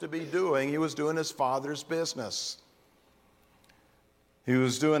supposed to be doing. He was doing His Father's business. He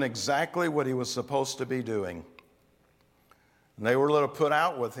was doing exactly what He was supposed to be doing. And they were a little put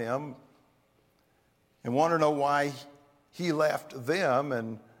out with Him and want to know why He left them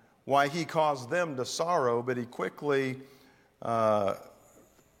and why He caused them to sorrow, but He quickly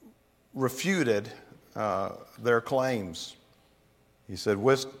refuted their claims. He said,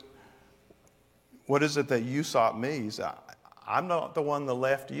 what is it that you sought me? He said, I'm not the one that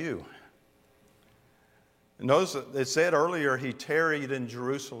left you. Notice it said earlier He tarried in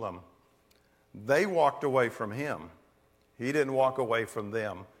Jerusalem. They walked away from Him. He didn't walk away from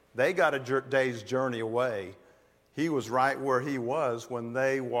them. They got a day's journey away. He was right where He was when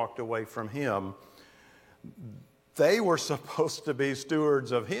they walked away from Him. They were supposed to be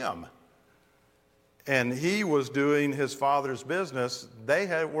stewards of Him. And He was doing His Father's business.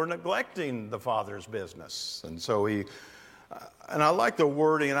 They were neglecting the Father's business. And so and I like the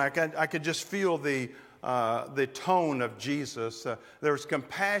wording, and I could just feel the tone of Jesus. There's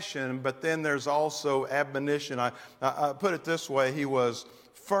compassion, but then there's also admonition. I put it this way: He was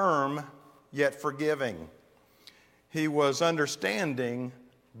firm yet forgiving. He was understanding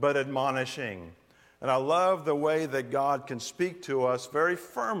but admonishing. And I love the way that God can speak to us very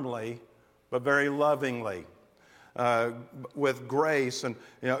firmly but very lovingly, with grace and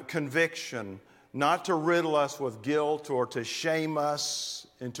conviction, not to riddle us with guilt or to shame us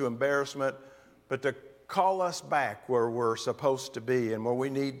into embarrassment, but to call us back where we're supposed to be and where we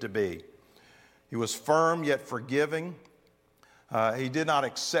need to be. He was firm yet forgiving. He did not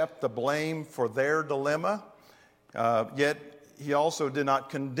accept the blame for their dilemma, yet he also did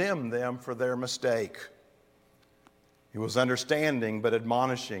not condemn them for their mistake. He was understanding but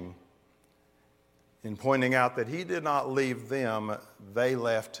admonishing in pointing out that he did not leave them, they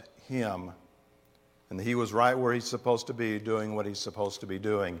left him. And he was right where he's supposed to be, doing what he's supposed to be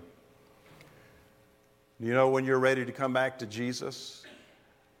doing. You know, when you're ready to come back to Jesus,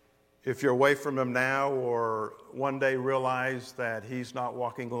 if you're away from him now or one day realize that he's not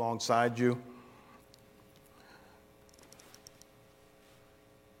walking alongside you,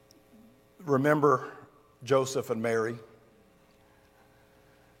 remember Joseph and Mary.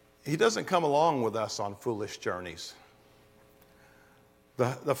 He doesn't come along with us on foolish journeys.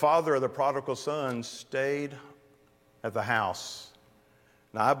 The father of the prodigal son stayed at the house.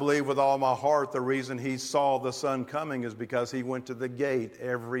 Now, I believe with all my heart the reason he saw the son coming is because he went to the gate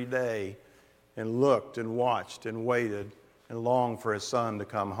every day and looked and watched and waited and longed for his son to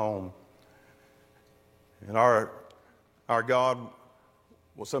come home. And our God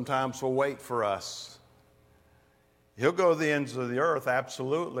will sometimes wait for us. He'll go to the ends of the earth,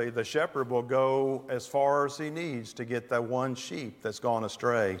 absolutely. The shepherd will go as far as he needs to get that one sheep that's gone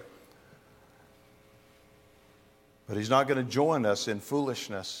astray. But he's not going to join us in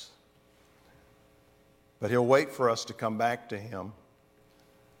foolishness. But he'll wait for us to come back to him.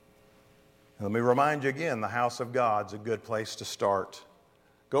 And let me remind you again, the house of God's a good place to start.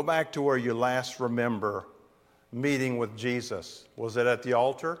 Go back to where you last remember meeting with Jesus. Was it at the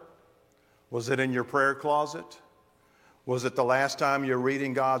altar? Was it in your prayer closet? Was it the last time you were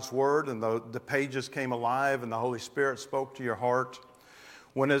reading God's Word and the pages came alive and the Holy Spirit spoke to your heart?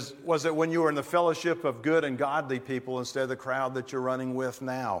 Was it when you were in the fellowship of good and godly people instead of the crowd that you're running with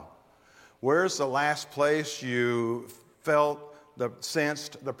now? Where's the last place you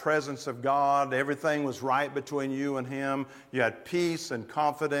sensed the presence of God? Everything was right between you and Him. You had peace and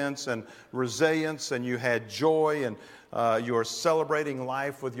confidence and resilience, and you had joy, and you were celebrating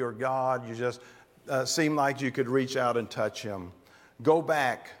life with your God. You just seemed like you could reach out and touch Him. Go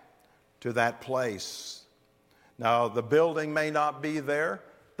back to that place. Now, the building may not be there,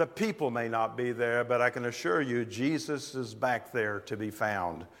 the people may not be there, but I can assure you Jesus is back there to be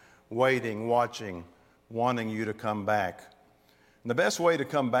found, waiting, watching, wanting you to come back. And the best way to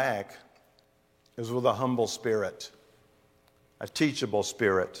come back is with a humble spirit, a teachable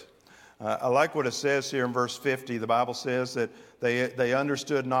spirit. I like what it says here in verse 50. The Bible says that they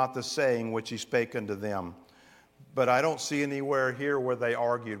understood not the saying which he spake unto them. But I don't see anywhere here where they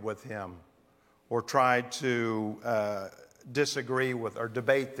argued with him or tried to disagree with or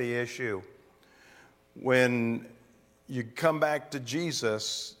debate the issue. When you come back to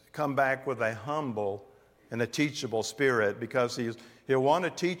Jesus, come back with a humble and a teachable spirit, because he'll want to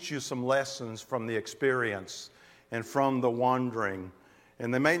teach you some lessons from the experience and from the wandering.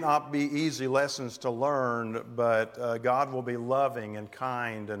 And they may not be easy lessons to learn, but God will be loving and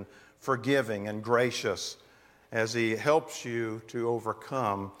kind and forgiving and gracious as He helps you to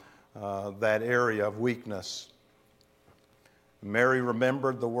overcome that area of weakness. Mary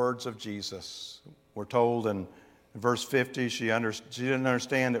remembered the words of Jesus. We're told in verse 50, she didn't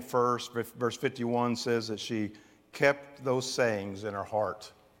understand at first. Verse 51 says that she kept those sayings in her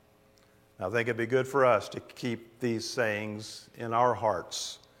heart. I think it'd be good for us to keep these sayings in our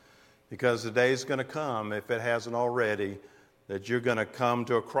hearts, because the day's going to come, if it hasn't already, that you're going to come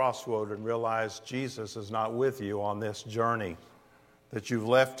to a crossroad and realize Jesus is not with you on this journey, that you've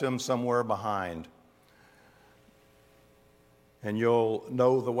left Him somewhere behind. And you'll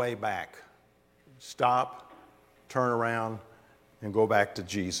know the way back. Stop, turn around, and go back to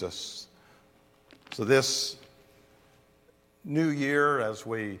Jesus. So this new year, as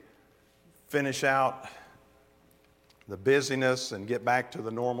we finish out the busyness and get back to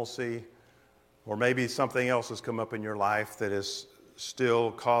the normalcy, or maybe something else has come up in your life that is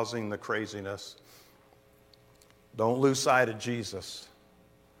still causing the craziness, don't lose sight of Jesus.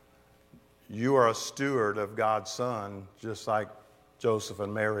 You are a steward of God's Son, just like Joseph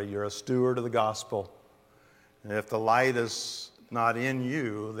and Mary. You're a steward of the gospel. And if the light is not in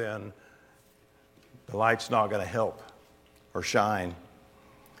you, then the light's not going to help or shine.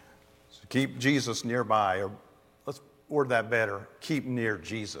 So keep Jesus nearby, or let's word that better. Keep near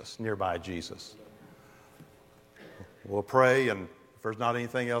Jesus, nearby Jesus. We'll pray, and if there's not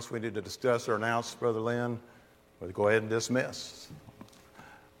anything else we need to discuss or announce, Brother Lynn, we'll go ahead and dismiss.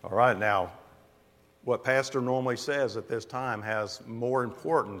 All right, now, what Pastor normally says at this time has more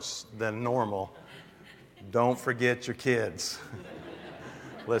importance than normal. Don't forget your kids.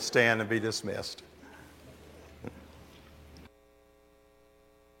 Let's stand and be dismissed.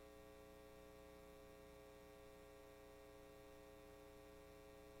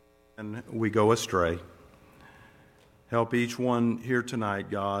 and we go astray. Help each one here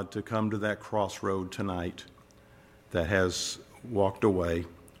tonight, God, to come to that crossroad tonight that has walked away,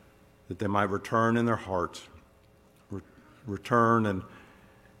 that they might return in their heart, return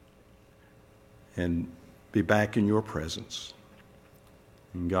and be back in your presence.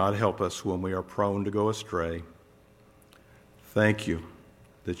 And God, help us when we are prone to go astray. Thank you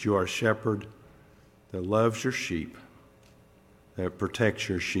that you are a shepherd that loves your sheep, that protects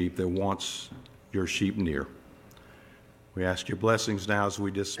your sheep, that wants your sheep near. We ask your blessings now as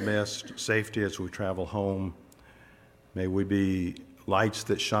we dismiss, safety as we travel home. May we be lights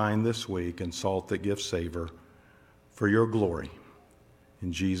that shine this week and salt that gives savor for your glory.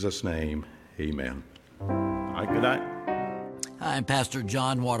 In Jesus' name, amen. All right, good night. Hi, I'm Pastor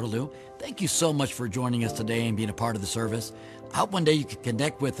John Waterloo. Thank you so much for joining us today and being a part of the service. I hope one day you can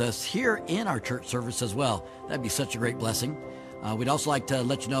connect with us here in our church service as well. That'd be such a great blessing. We'd also like to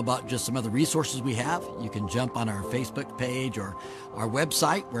let you know about just some other resources we have. You can jump on our Facebook page or our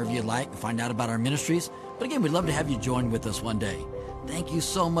website, wherever you'd like, and find out about our ministries. But again, we'd love to have you join with us one day. Thank you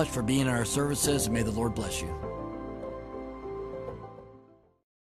so much for being in our services, and may the Lord bless you.